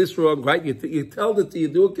 I did this wrong, right? You tell it, you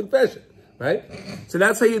do a confession, right? So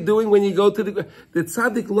that's how you're doing when you go to the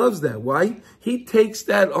tzaddik loves that. Why? He takes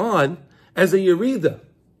that on as a yerida.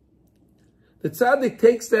 The tzaddik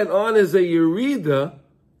takes that on as a yerida,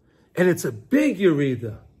 and it's a big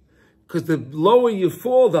yerida. Because the lower you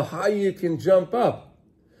fall, the higher you can jump up.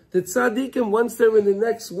 The tzaddikim, once they're in the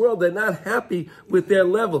next world, they're not happy with their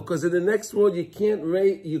level. Because in the next world, you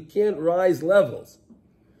can't rise levels.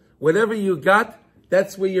 Whatever you got,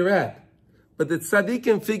 that's where you're at. But the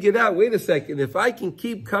tzaddikim figured out, wait a second, if I can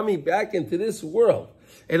keep coming back into this world,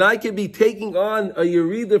 and I can be taking on a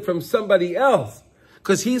yerida from somebody else,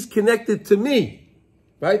 because he's connected to me,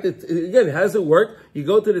 right? Again, how does it work? You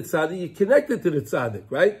go to the tzaddik, you're connected to the tzaddik,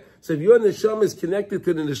 right? So if your neshama is connected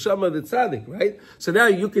to the neshama of the tzaddik, right? So now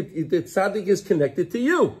the tzaddik is connected to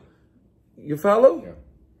you. You follow? Yeah.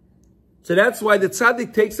 So that's why the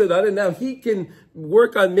tzaddik takes it on, and now he can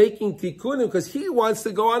work on making tikkunim because he wants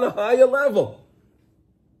to go on a higher level.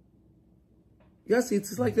 Yes,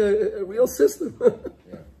 it's like a real system.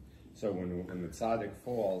 Yeah. So when the tzaddik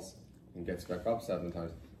falls and gets back up 7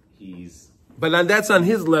 times, But that's on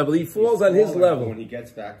his level. He falls on his level. When he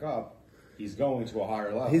gets back up, he's going to a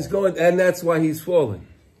higher level. He's going, and that's why he's falling.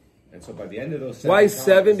 And so by the end of those 7 Why times,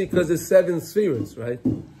 7? Because it's 7 spheres, right?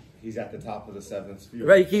 He's at the top of the 7th sphere.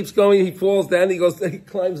 Right, he keeps going, he falls down, he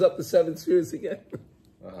climbs up the 7 spheres again.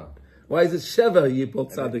 Why is it Sheva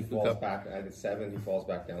Yipol Tzaddik? He falls back at 7, he falls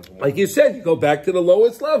back down to 1. Like you said, you go back to the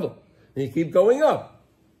lowest level, and you keep going up.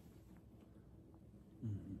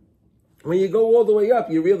 When you go all the way up,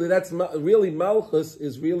 really Malchus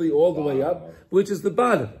is really all the way up, which is the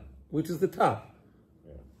bottom, which is the top.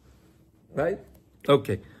 Yeah. Right?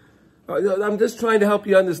 Okay. I'm just trying to help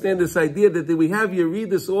you understand this idea that we have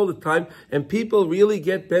Yeridus all the time, and people really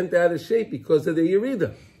get bent out of shape because of the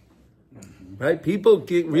Yerida. Right? People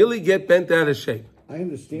really get bent out of shape. I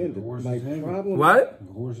understand it. My problem... What?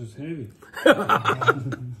 The horse is heavy.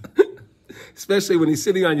 Especially when he's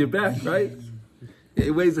sitting on your back, right?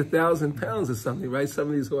 It weighs 1,000 pounds or something, right? Some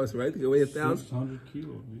of these horses, right? They weigh 1,000. 600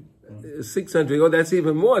 kilos. 600. Oh, that's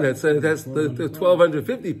even more. That's the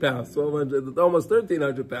 1,250 pounds. 1,200, almost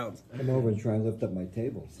 1,300 pounds. Come over and try and lift up my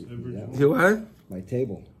table. See if you can do that one. You what? My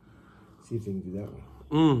table. See if you can do that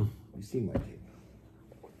one. You see my table.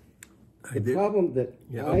 The problem that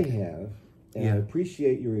I have, and I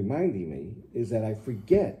appreciate you reminding me, is that I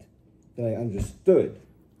forget that I understood.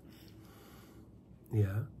 Yeah.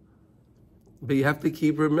 But you have to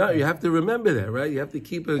you have to remember that, right? You have to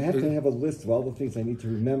keep I have to have a list of all the things I need to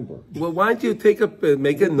remember. Well, why don't you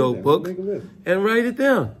make a notebook and write it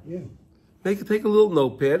down? Yeah. Take a little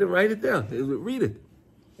notepad and write it down. Read it.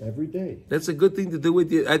 Every day. That's a good thing to do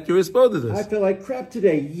with you at your disposal. I feel like crap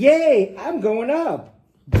today. Yay! I'm going up.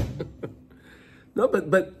 No,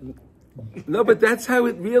 but that's how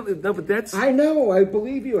it really. No, but that's. I know. I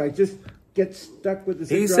believe you. I just get stuck with this.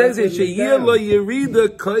 He says it. Sheyir lo yerida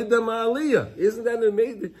koydam aliyah. Isn't that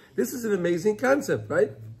amazing? This is an amazing concept,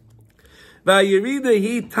 right? Vayerida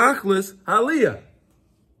hi tachlis aliyah.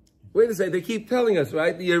 Wait a second. They keep telling us,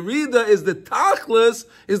 right? The yerida is the tachlis,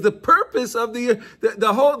 is the purpose of the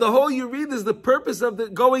whole yerida is the purpose of the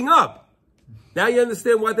going up. Now you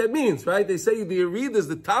understand what that means, right? They say the yerida is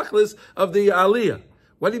the tachlis of the aliyah.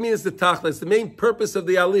 What do you mean it's the tachlis? The main purpose of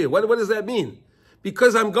the aliyah. What does that mean?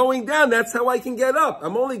 Because I'm going down, that's how I can get up.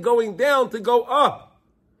 I'm only going down to go up.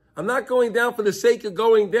 I'm not going down for the sake of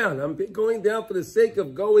going down. I'm going down for the sake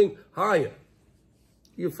of going higher.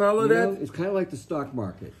 You follow that? It's kind of like the stock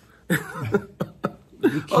market.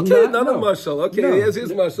 Okay, another muscle. Okay, here's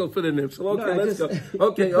his muscle for the nipsel. Okay, let's go.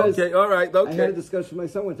 Okay, all right, okay. I had a discussion with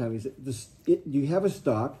my son one time. He said, you have a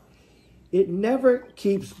stock, it never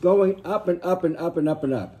keeps going up and up and up and up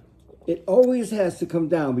and up. It always has to come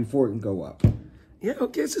down before it can go up. Yeah,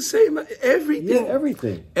 okay, it's the same. Everything. Yeah,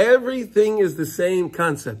 everything. Everything is the same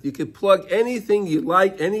concept. You could plug anything you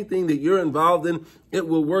like, anything that you're involved in, it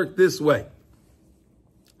will work this way.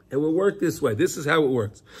 It will work this way. This is how it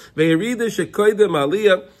works. That's the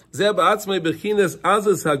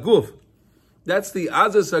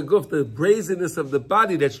azaz haguf, the brazenness of the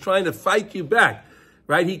body that's trying to fight you back.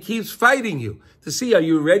 Right? He keeps fighting you to see, are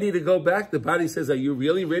you ready to go back? The body says, are you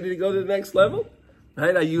really ready to go to the next level?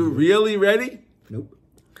 Right? Are you really ready? Nope.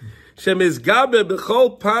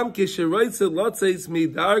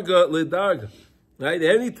 Right?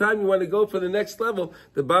 Anytime you want to go for the next level,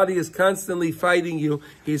 the body is constantly fighting you.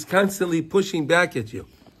 He's constantly pushing back at you.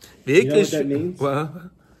 You know what that means?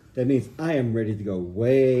 Well, that means I am ready to go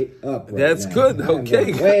way up. Right that's now. good.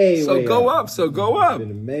 Okay. Way go up. So go up. It's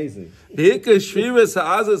been amazing.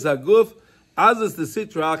 Azas the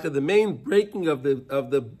sitracha, the main breaking of the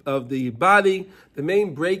body, the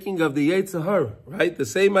main breaking of the Yetzer Hara, right? The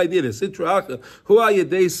same idea. The sitracha. Hu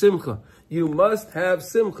ayadei simcha. You must have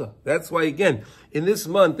simcha. That's why, again, in this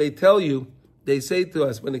month they say to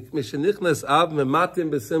us when Mishenichnas Av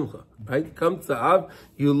mematim besimcha, right? Come to Av,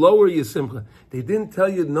 you lower your simcha. They didn't tell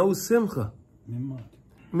you no simcha.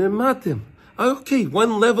 Mematim. Okay,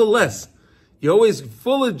 one level less. You're always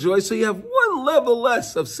full of joy, so you have one level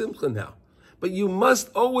less of simcha now. But you must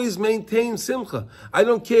always maintain simcha. I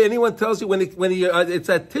don't care. Anyone tells you when you're in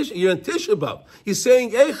Tisha B'Av, you're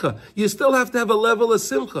saying Eicha. You still have to have a level of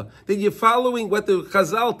simcha. That you're following what the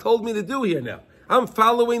Chazal told me to do here now. I'm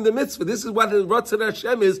following the mitzvah. This is what the Ratzon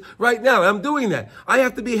Hashem is right now. I'm doing that. I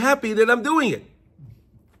have to be happy that I'm doing it.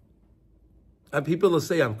 And people will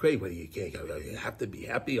say I'm crazy. Well, you have to be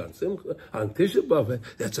happy on simcha, on Tisha B'Av.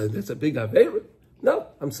 That's a big avera. No,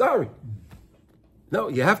 I'm sorry. No,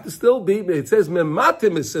 you have to still be, it says,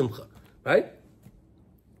 mematim is simcha, right?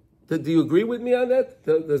 Do you agree with me on that?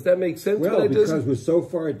 Does that make sense? Well, because we're so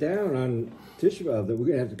far down on Tisha B'Av that we're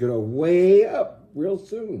going to have to go way up real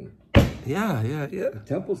soon. Yeah. The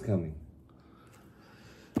temple's coming.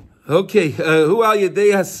 Okay, hu al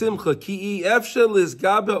yedei ha-simcha, ki efshel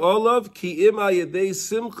lizgabe olav, ki im al yedei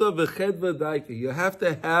simcha v'chedva daika. You have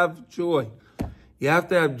to have joy. You have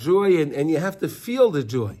to have joy and you have to feel the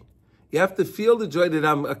joy. You have to feel the joy that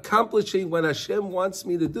I'm accomplishing what Hashem wants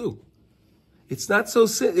me to do. It's not so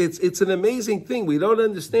it's an amazing thing. We don't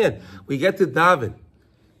understand. We get to daven,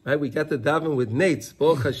 right? We get to daven with Nates.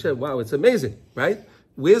 Baruch Hashem. Wow, it's amazing, right?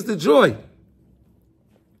 Where's the joy?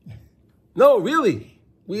 No, really.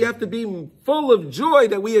 We have to be full of joy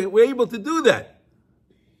that we're able to do that.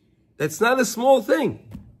 That's not a small thing,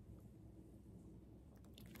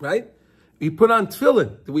 right? We put on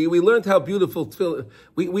tefillin. We learned how beautiful tefillin.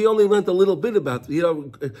 We only learned a little bit about. We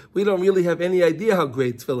don't really have any idea how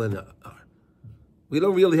great tefillin are. We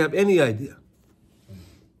don't really have any idea.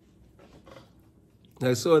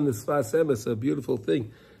 I saw in the Sfas Emes a beautiful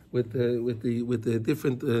thing with the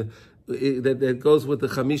different that goes with the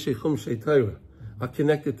Chamisha Chumshei Torah are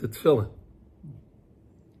connected to tefillin.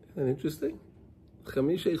 Isn't that interesting?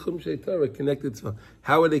 Chamisha Chumshei Torah connected to tefillin.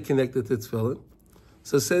 How are they connected to tefillin?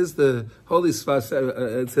 So says the Holy Sfas,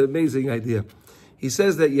 it's an amazing idea. He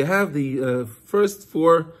says that you have the first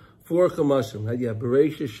four Chamashim, right? You have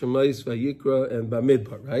Bereshis, Shemais, Vayikra, and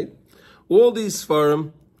Bamidbar, right? All these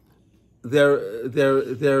Sfarim, they're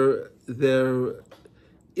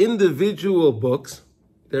individual books.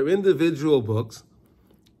 They're individual books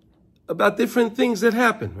about different things that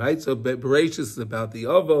happen, right? So Bereshis is about the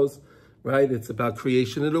Avos, right? It's about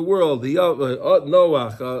creation of the world, the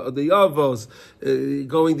Noach, the Avos,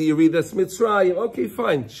 going to Yeridas Mitzrayim. Okay,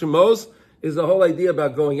 fine. Shemos is the whole idea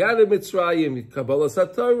about going out of Mitzrayim, Kabbalah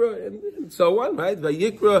Satorah, and so on, right?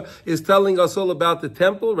 Vayikra is telling us all about the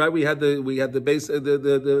temple, right? We had the base,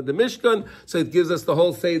 the Mishkan, so it gives us the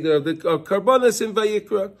whole seder of the Karbonos in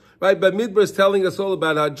Vayikra, right? But Midbar is telling us all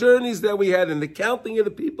about our journeys that we had and the counting of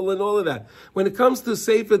the people and all of that. When it comes to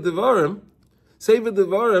Sefer Devarim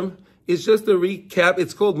is just a recap.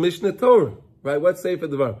 It's called Mishnah Torah, right? What's Sefer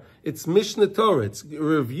Devarim? It's Mishnah Torah. It's a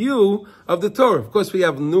review of the Torah. Of course, we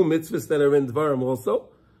have new mitzvahs that are in Devarim also,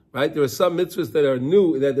 right? There are some mitzvahs that are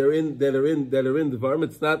new that are in Devarim.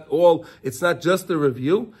 It's not just a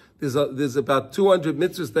review. There's about 200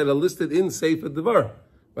 mitzvahs that are listed in Sefer Devarim,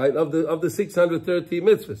 right? Of the 630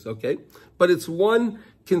 mitzvahs, okay? But it's one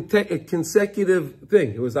consecutive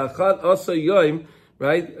thing. It was Achad Asa Yoim,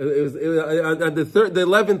 right? It was on the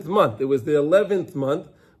 11th month. It was the 11th month,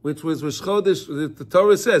 which was Rosh Chodesh. The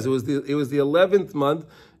Torah says it was the 11th month,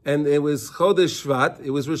 and it was Chodesh Shvat. It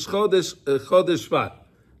was Rosh Chodesh Shvat.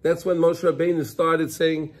 That's when Moshe Rabbeinu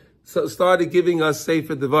started giving us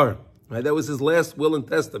Sefer Devarim. Right? That was his last will and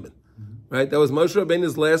testament. Right? That was Moshe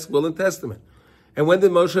Rabbeinu's last will and testament. And when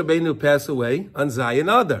did Moshe Rabbeinu pass away? On Zayin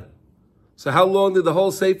Adar. So how long did the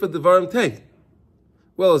whole Sefer Devarim take?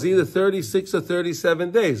 Well, it was either 36 or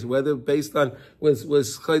 37 days, whether based on, was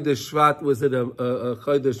Chodesh Shvat, was it a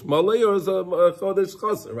Chodesh Malay or was it a Chodesh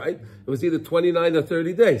Chaser, right? It was either 29 or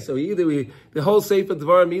 30 days. So the whole Sefer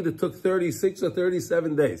Devarim either took 36 or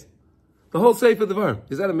 37 days. The whole Sefer Devarim.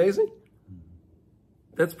 Is that amazing?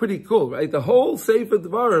 That's pretty cool, right? The whole Sefer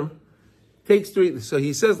Devarim takes 3, so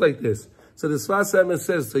he says like this. So the Sfas Emes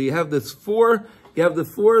says, so you have the four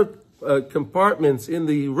compartments in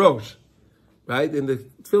the Rosh. right? In the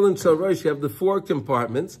Tefillin Shorosh, you have the 4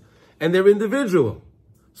 compartments, and they're individual.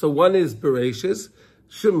 So one is Bereshis,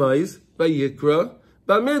 Shemais, Vayikra,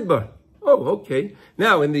 Bamidbar. Oh, okay.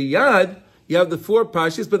 Now, in the Yad, you have the 4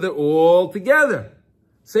 parshas, but they're all together.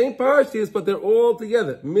 Same parshas, but they're all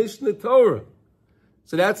together. Mishnah Torah.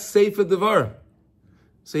 So that's Sefer Devarim.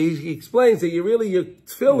 So he explains that your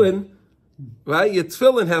tefillin, right? Your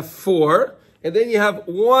tefillin have 4, and then you have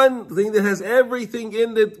one thing that has everything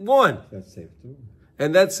in it, one. That's Sefer Devarim.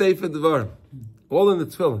 And that's Sefer Devarim. All in the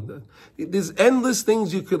tefillin. There's endless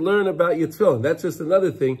things you could learn about your tefillin. That's just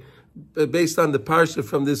another thing based on the parsha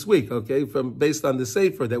from this week, okay? Based on the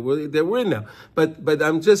Sefer that we're in now. But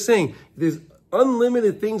I'm just saying, there's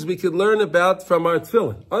unlimited things we could learn about from our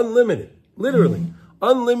tefillin. Unlimited. Literally.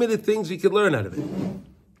 Unlimited things we could learn out of it.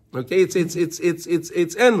 Okay?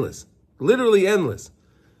 It's endless. Literally endless.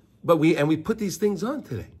 But we put these things on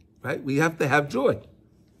today, right? We have to have joy.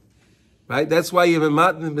 Right? That's why you have a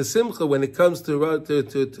matan and besimcha when it comes to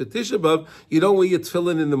Tisha B'Av, you don't wear your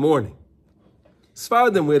tefillin in the morning.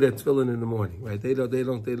 Sfardim wear their tefillin in the morning, right? They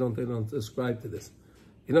don't ascribe to this.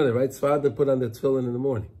 You know that, right? Sfardim put on their tefillin in the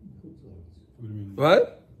morning.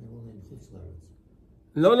 What?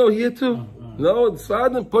 No, here too. No,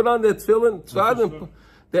 Sfardim put on their tefillin. Sfardim,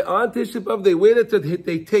 they're on Tisha B'Av. They wear it.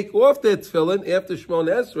 They take off their tefillin after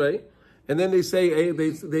Shmona Esrei, and then they say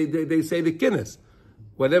they say the kinnis.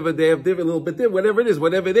 Whatever they have different, a little bit different, whatever it is,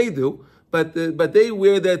 whatever they do, but they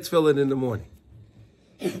wear their tefillin in the morning.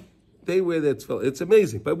 They wear their tefillin. It's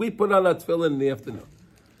amazing. But we put on our tefillin in the afternoon.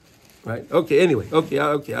 Right? Okay, anyway. Okay.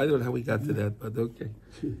 I don't know how we got to that, but okay.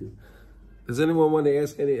 Does anyone want to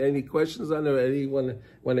ask any questions on it, or anyone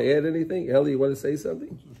want to add anything? Ellie, you want to say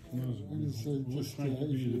something? It's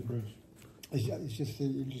just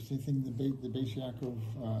an interesting thing, the Beis Yaakov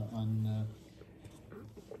on...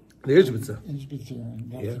 the Ishbitzer.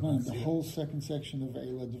 And the whole second section of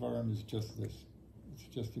Eila Dvarim is just this. It's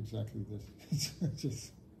just exactly this. It's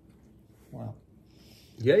just, wow.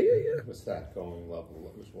 Yeah. What's that going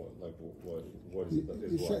level? What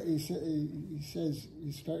is it? He says,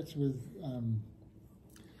 he starts with...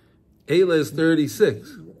 Eila is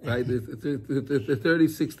 36, right? The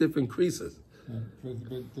 36 different creases. But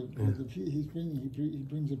he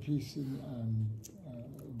brings a piece in...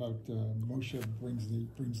 about Moshe brings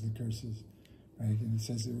the curses, right? And it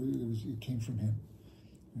says it came from him.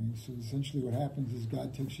 Right? So essentially, what happens is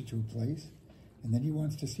God takes you to a place, and then He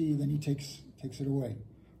wants to see. Then He takes it away,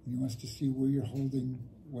 and He wants to see where you're holding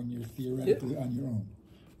when you're theoretically on your own,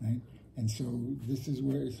 right? And so this is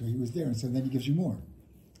where. So He was there, and so then He gives you more.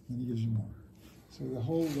 So the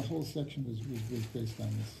whole section was based on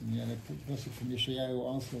this. And yeah, that passage from Yeshayahu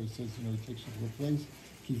also says, He takes you to a place,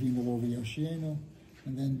 Kivim over Yoshieno.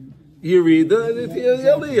 And then you read the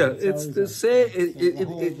Aliyah. It's the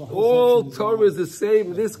same. All Torah is the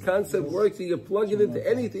same. This concept works. You can plug it into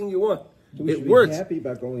anything you want. It works. Be happy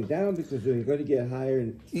about going down because you're going to get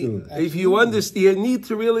higher soon. If you understand, you need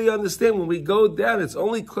to really understand when we go down. It's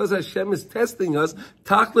only because Hashem is testing us.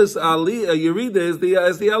 Tachlis Aliyah, Yerida is the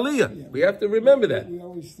Aliyah. Yeah, we have to remember that. We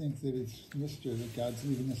always think that it's mystery that God's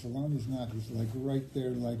leaving us alone. He's not. He's like right there,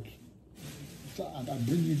 like I'm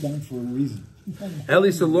bringing you down for a reason. At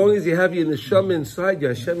least so long as you have your neshama inside you,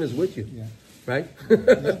 Hashem is with you. Yeah. Right?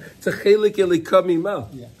 It's a chelik elikam imam.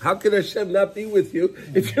 How can Hashem not be with you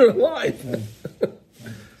if you're alive?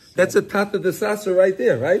 That's a tata desasa right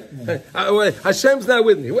there, right? Hashem's not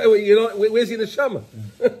with me. Where's your neshama?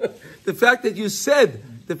 The fact that you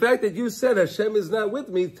said Hashem is not with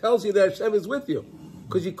me tells you that Hashem is with you.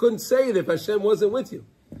 Because you couldn't say it if Hashem wasn't with you.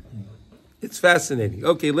 It's fascinating.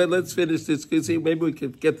 Okay, let's finish this. See, maybe we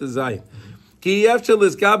could get to Zion. Ki yefshel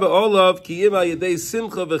izgaba olav ki yim ayidei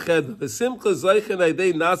simcha v'chedva. The simcha zeichen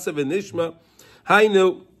ayidei na'asa v'nishma.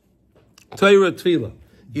 Hainu Torah tefillah.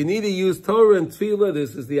 You need to use Torah and tefillah.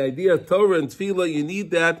 This is the idea of Torah and tefillah. You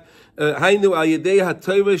need that. Hainu ayidei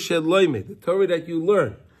haTorah shel loimed. The Torah that you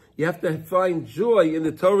learn. You have to find joy in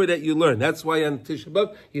the Torah that you learn. That's why on Tisha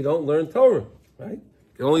B'Av you don't learn Torah, right?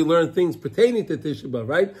 You only learn things pertaining to Tisha B'Av,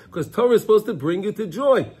 right? Because Torah is supposed to bring you to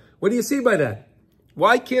joy. What do you see by that?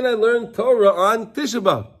 Why can't I learn Torah on Tisha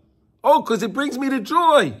B'Av? Oh, because it brings me to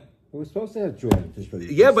joy. We're supposed to have joy on Tisha B'Av.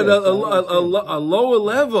 Yeah, but a lower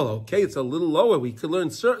level, okay? It's a little lower. We could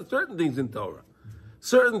learn certain things in Torah.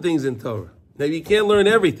 Certain things in Torah. Now, you can't learn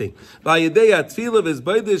everything. Wow, Hashem,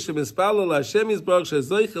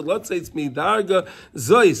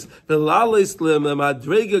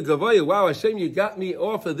 you got me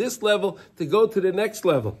off of this level to go to the next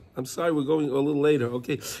level. I'm sorry, we're going a little later.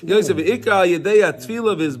 Okay. All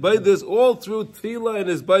through Tefillah and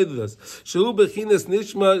His Baidus. Shehu Bechinas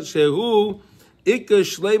Nishma, Shehu Ikka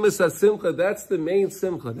shleimus hasimcha, that's the main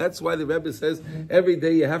simcha. That's why the Rebbe says every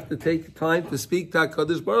day you have to take time to speak to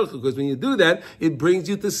HaKadosh Baruch Hu, because when you do that, it brings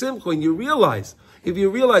you to simcha. And you realize, if you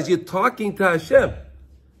realize you're talking to Hashem,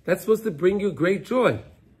 that's supposed to bring you great joy.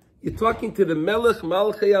 You're talking to the Melech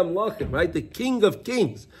Malchei Amlachim, right? The King of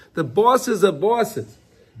Kings, the bosses of bosses,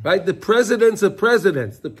 right? The presidents of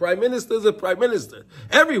presidents, the prime ministers of prime minister,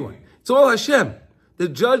 everyone. It's all Hashem, the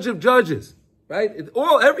judge of judges, right? It's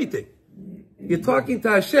all everything. You're talking to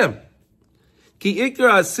Hashem. Ki ikar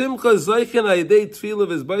ha-simcha zeichen ha-yedei tefillah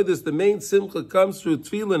v'ezbaidas. The main simcha comes through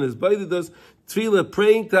tefillah and ezbaidas. Tefillah,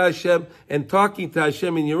 praying to Hashem and talking to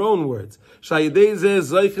Hashem in your own words. Shayedei zeh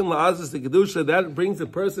zeichen la'azas to kedusha. That brings a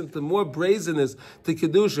person to more brazenness to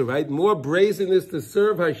kedusha, right? More brazenness to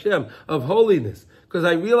serve Hashem, of holiness. Because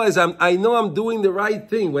I realize I know I'm doing the right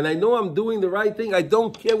thing. When I know I'm doing the right thing, I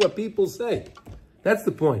don't care what people say. That's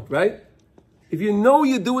the point, right? If you know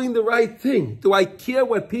you're doing the right thing, do I care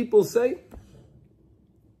what people say?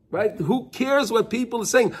 Right? Who cares what people are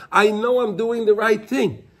saying? I know I'm doing the right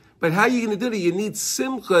thing. But how are you going to do that? You need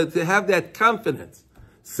simcha to have that confidence.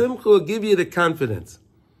 Simcha will give you the confidence.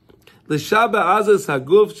 L'shaba azas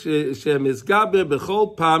haguf she'mizgaber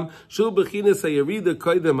b'chol pam shu b'chinas ha'yerida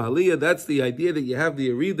koydem aliyah. That's the idea, that you have the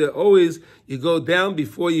yerida always. You go down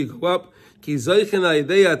before you go up. Ki zeichen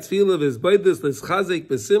ha'idei ha'tfilah v'ezbaidas l'schazek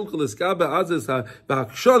b'simcha l'skaba azas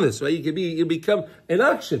ha'akshonis. Right? You become an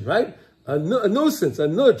action, right? A nuisance, a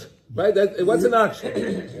nudge, right? What's an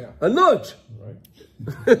action? Yeah. A nudge. Right.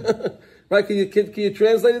 Right? Can you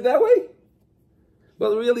translate it that way?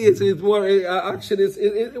 Well, really, it's more action.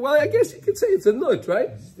 Well, I guess you could say it's a nudge,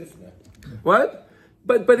 right? What?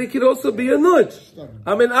 But it could also be a nudge.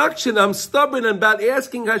 I'm in action. I'm stubborn about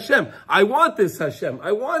asking Hashem. I want this, Hashem.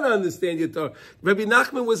 I want to understand your Torah. Rabbi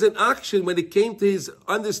Nachman was in action when it came to his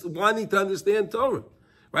wanting to understand Torah.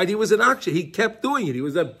 Right? He was in action. He kept doing it. He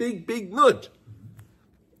was a big, big nudge.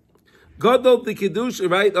 Godol the kedusha,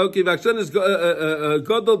 right? Okay, Vakshan is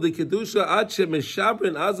Godol the kedusha. Ad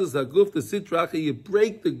shemeshabrin azaz haguf the sitracha. You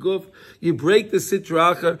break the guf, you break the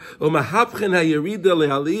sitracha. Umahapchen hayerida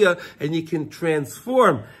lealiyah, and you can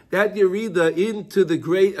transform that yerida into a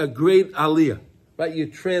great aliyah. Right? You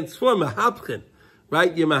transform mahapchen.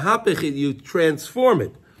 Right? You mahapech it. You transform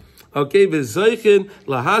it. Okay, v'zeichen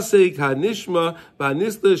lahasek hanishma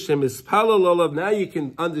v'anisla shemispalal olav. Now you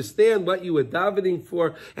can understand what you were davening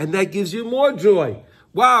for, and that gives you more joy.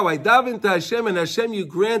 Wow, I davened to Hashem, and Hashem, you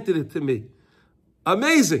granted it to me.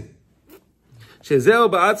 Amazing. Shezeo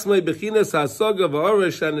ba'atzmai bechinas hasoga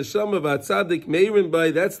v'oresh haneshama v'atzadik meirin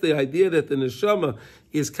by. That's the idea that the neshama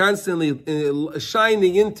is constantly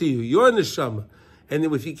shining into you. Your neshama. And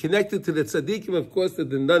if you connect it to the tzaddikim, of course, that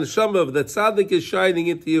the neshama of the tzaddik is shining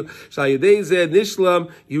into you. Shayidei zeh nishlam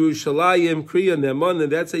Yerushalayim kriya ne'eman, and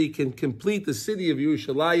that's how you can complete the city of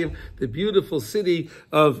Yerushalayim, the beautiful city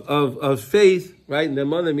of faith, right?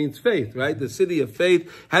 Ne'eman means faith, right? The city of faith.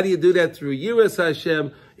 How do you do that? Through Yiras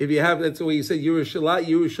Hashem. If you have, that's the way you say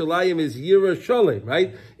Yerushalayim is Yira Sholem,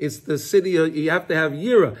 right? It's the city, you have to have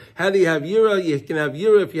Yira. How do you have Yira? You can have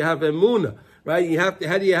Yira if you have Emunah. Right? How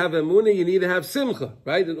do you have emunah? You need to have simcha,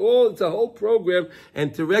 right? It's a whole program.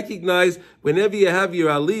 And to recognize whenever you have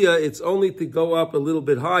your aliyah, it's only to go up a little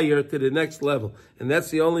bit higher to the next level. And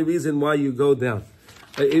that's the only reason why you go down.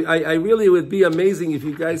 I really would be amazing if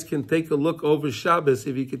you guys can take a look over Shabbos,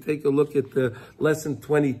 if you could take a look at the lesson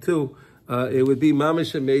 22. It would be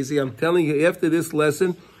mamish amazing. I'm telling you, after this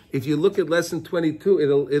lesson, if you look at lesson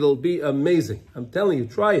 22, it'll be amazing. I'm telling you,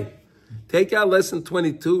 try it. Take out lesson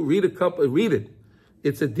 22, read it.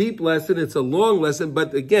 It's a deep lesson, it's a long lesson,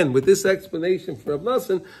 but again, with this explanation for Rav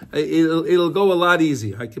Nosson, it'll go a lot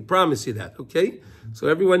easier. I can promise you that, okay? So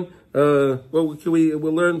everyone, we'll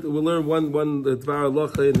learn one Dvar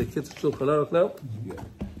Halacha in the Kitzur Shulchan Aruch now?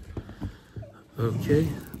 Okay,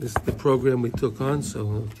 this is the program we took on,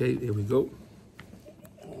 so okay, here we go.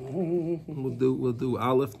 We'll do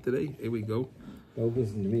Aleph today, here we go. Don't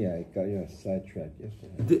listen to me, I got you on a sidetrack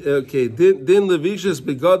yesterday. Okay, din levishas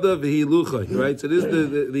begada v'hilucha, right? So this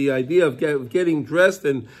is the idea of getting dressed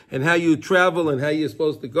and how you travel and how you're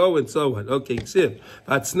supposed to go and so on. Okay, ksiv.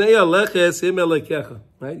 Vatsnei aleches him elekecha,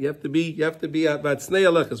 right? You have to be vatsnei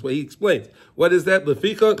aleches, what he explains. What is that?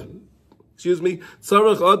 Leficha,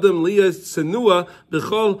 tzarach adam liyas senua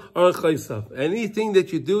b'chol archaisav. Anything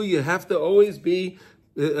that you do, you have to always be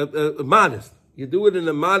modest. You do it in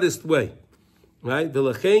a modest way. Right? When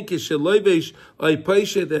you're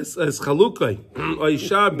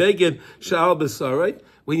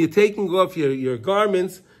taking off your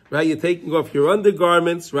garments, right? You're taking off your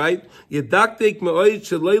undergarments, right? You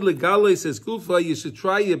should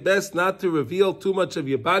try your best not to reveal too much of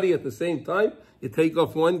your body at the same time. You take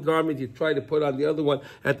off one garment, you try to put on the other one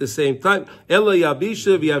at the same time. Ela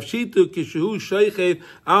yabisha v'yavshitu kishu sheichev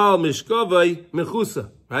al mishkovay mechusa.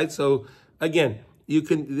 Right? So, again,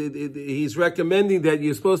 he's recommending that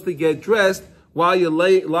you're supposed to get dressed while you're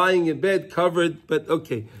lying in bed covered, but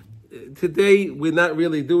okay. Today, we're not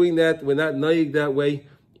really doing that. We're not knowing that way.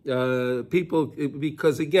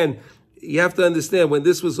 Because again, you have to understand, when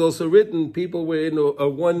this was also written, people were in a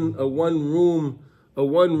one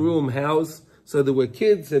room house. So there were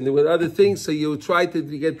kids and there were other things. So you try to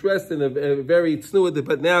get dressed in a very tznuah,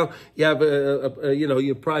 but now you have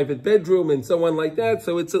your private bedroom and so on like that.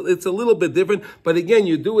 So it's a little bit different. But again,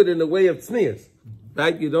 you do it in the way of tznius,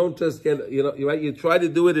 right? You don't just get, right? You try to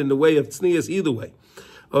do it in the way of tznius either way.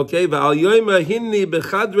 Okay, v'al yoyma hinni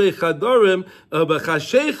bechadrei chadorim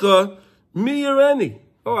b'chashecha mi yareni.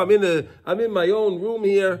 Oh, I'm in my own room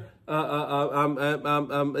here.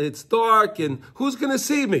 It's dark, and who's going to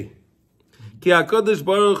see me? Ki HaKadosh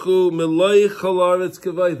Baruch Hu miloi chol haaretz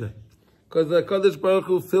kavayda. Because the HaKadosh Baruch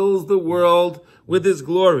Hu fills the world with His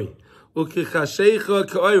glory. U'kichashecha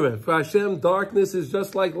k'oireh. For Hashem, darkness is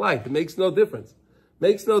just like light. It makes no difference.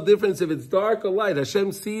 Makes no difference if it's dark or light.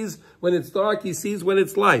 Hashem sees when it's dark, He sees when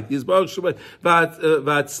it's light. V'atznios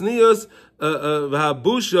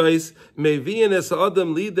v'habushois mevi'en es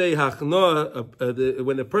ha'adam lidei hachnoah.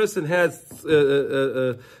 When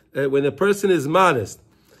a person is modest,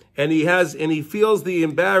 and he feels the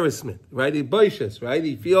embarrassment, right? He boishes, right?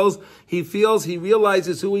 He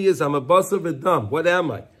realizes who he is. I'm a basar v'dam. What am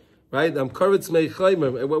I? Right? I'm karetz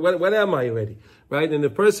meichaymer. What am I already? Right? And the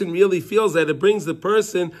person really feels that. It brings the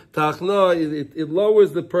person to achna. It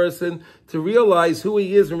lowers the person to realize who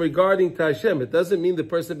he is in regarding to Hashem. It doesn't mean the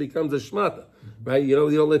person becomes a shmata, right? You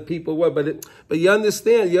don't let people work, but you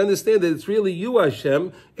understand that it's really you,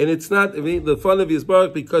 Hashem, and it's not the fun of His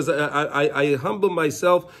Baruch, because I humble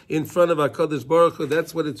myself in front of HaKadosh Baruch Hu.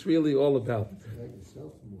 That's what it's really all about.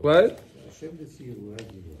 What? Hashem can see you wherever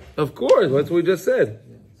you are. Of course, that's what we just said.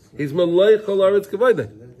 He's malay chol haaretz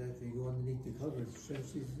kavayda.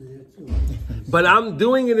 But I'm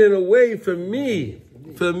doing it in a way for me.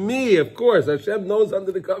 For me, of course. Hashem knows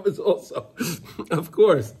under the covers also. Of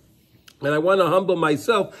course. And I want to humble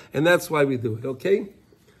myself, and that's why we do it, okay?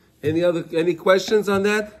 Any questions on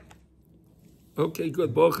that? Okay,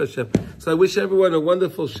 good. Baruch Hashem. So I wish everyone a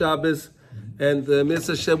wonderful Shabbos, and Miss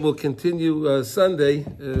Hashem will continue Sunday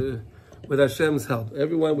with Hashem's help.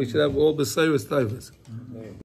 Everyone, we should have all B'seiros Tovos.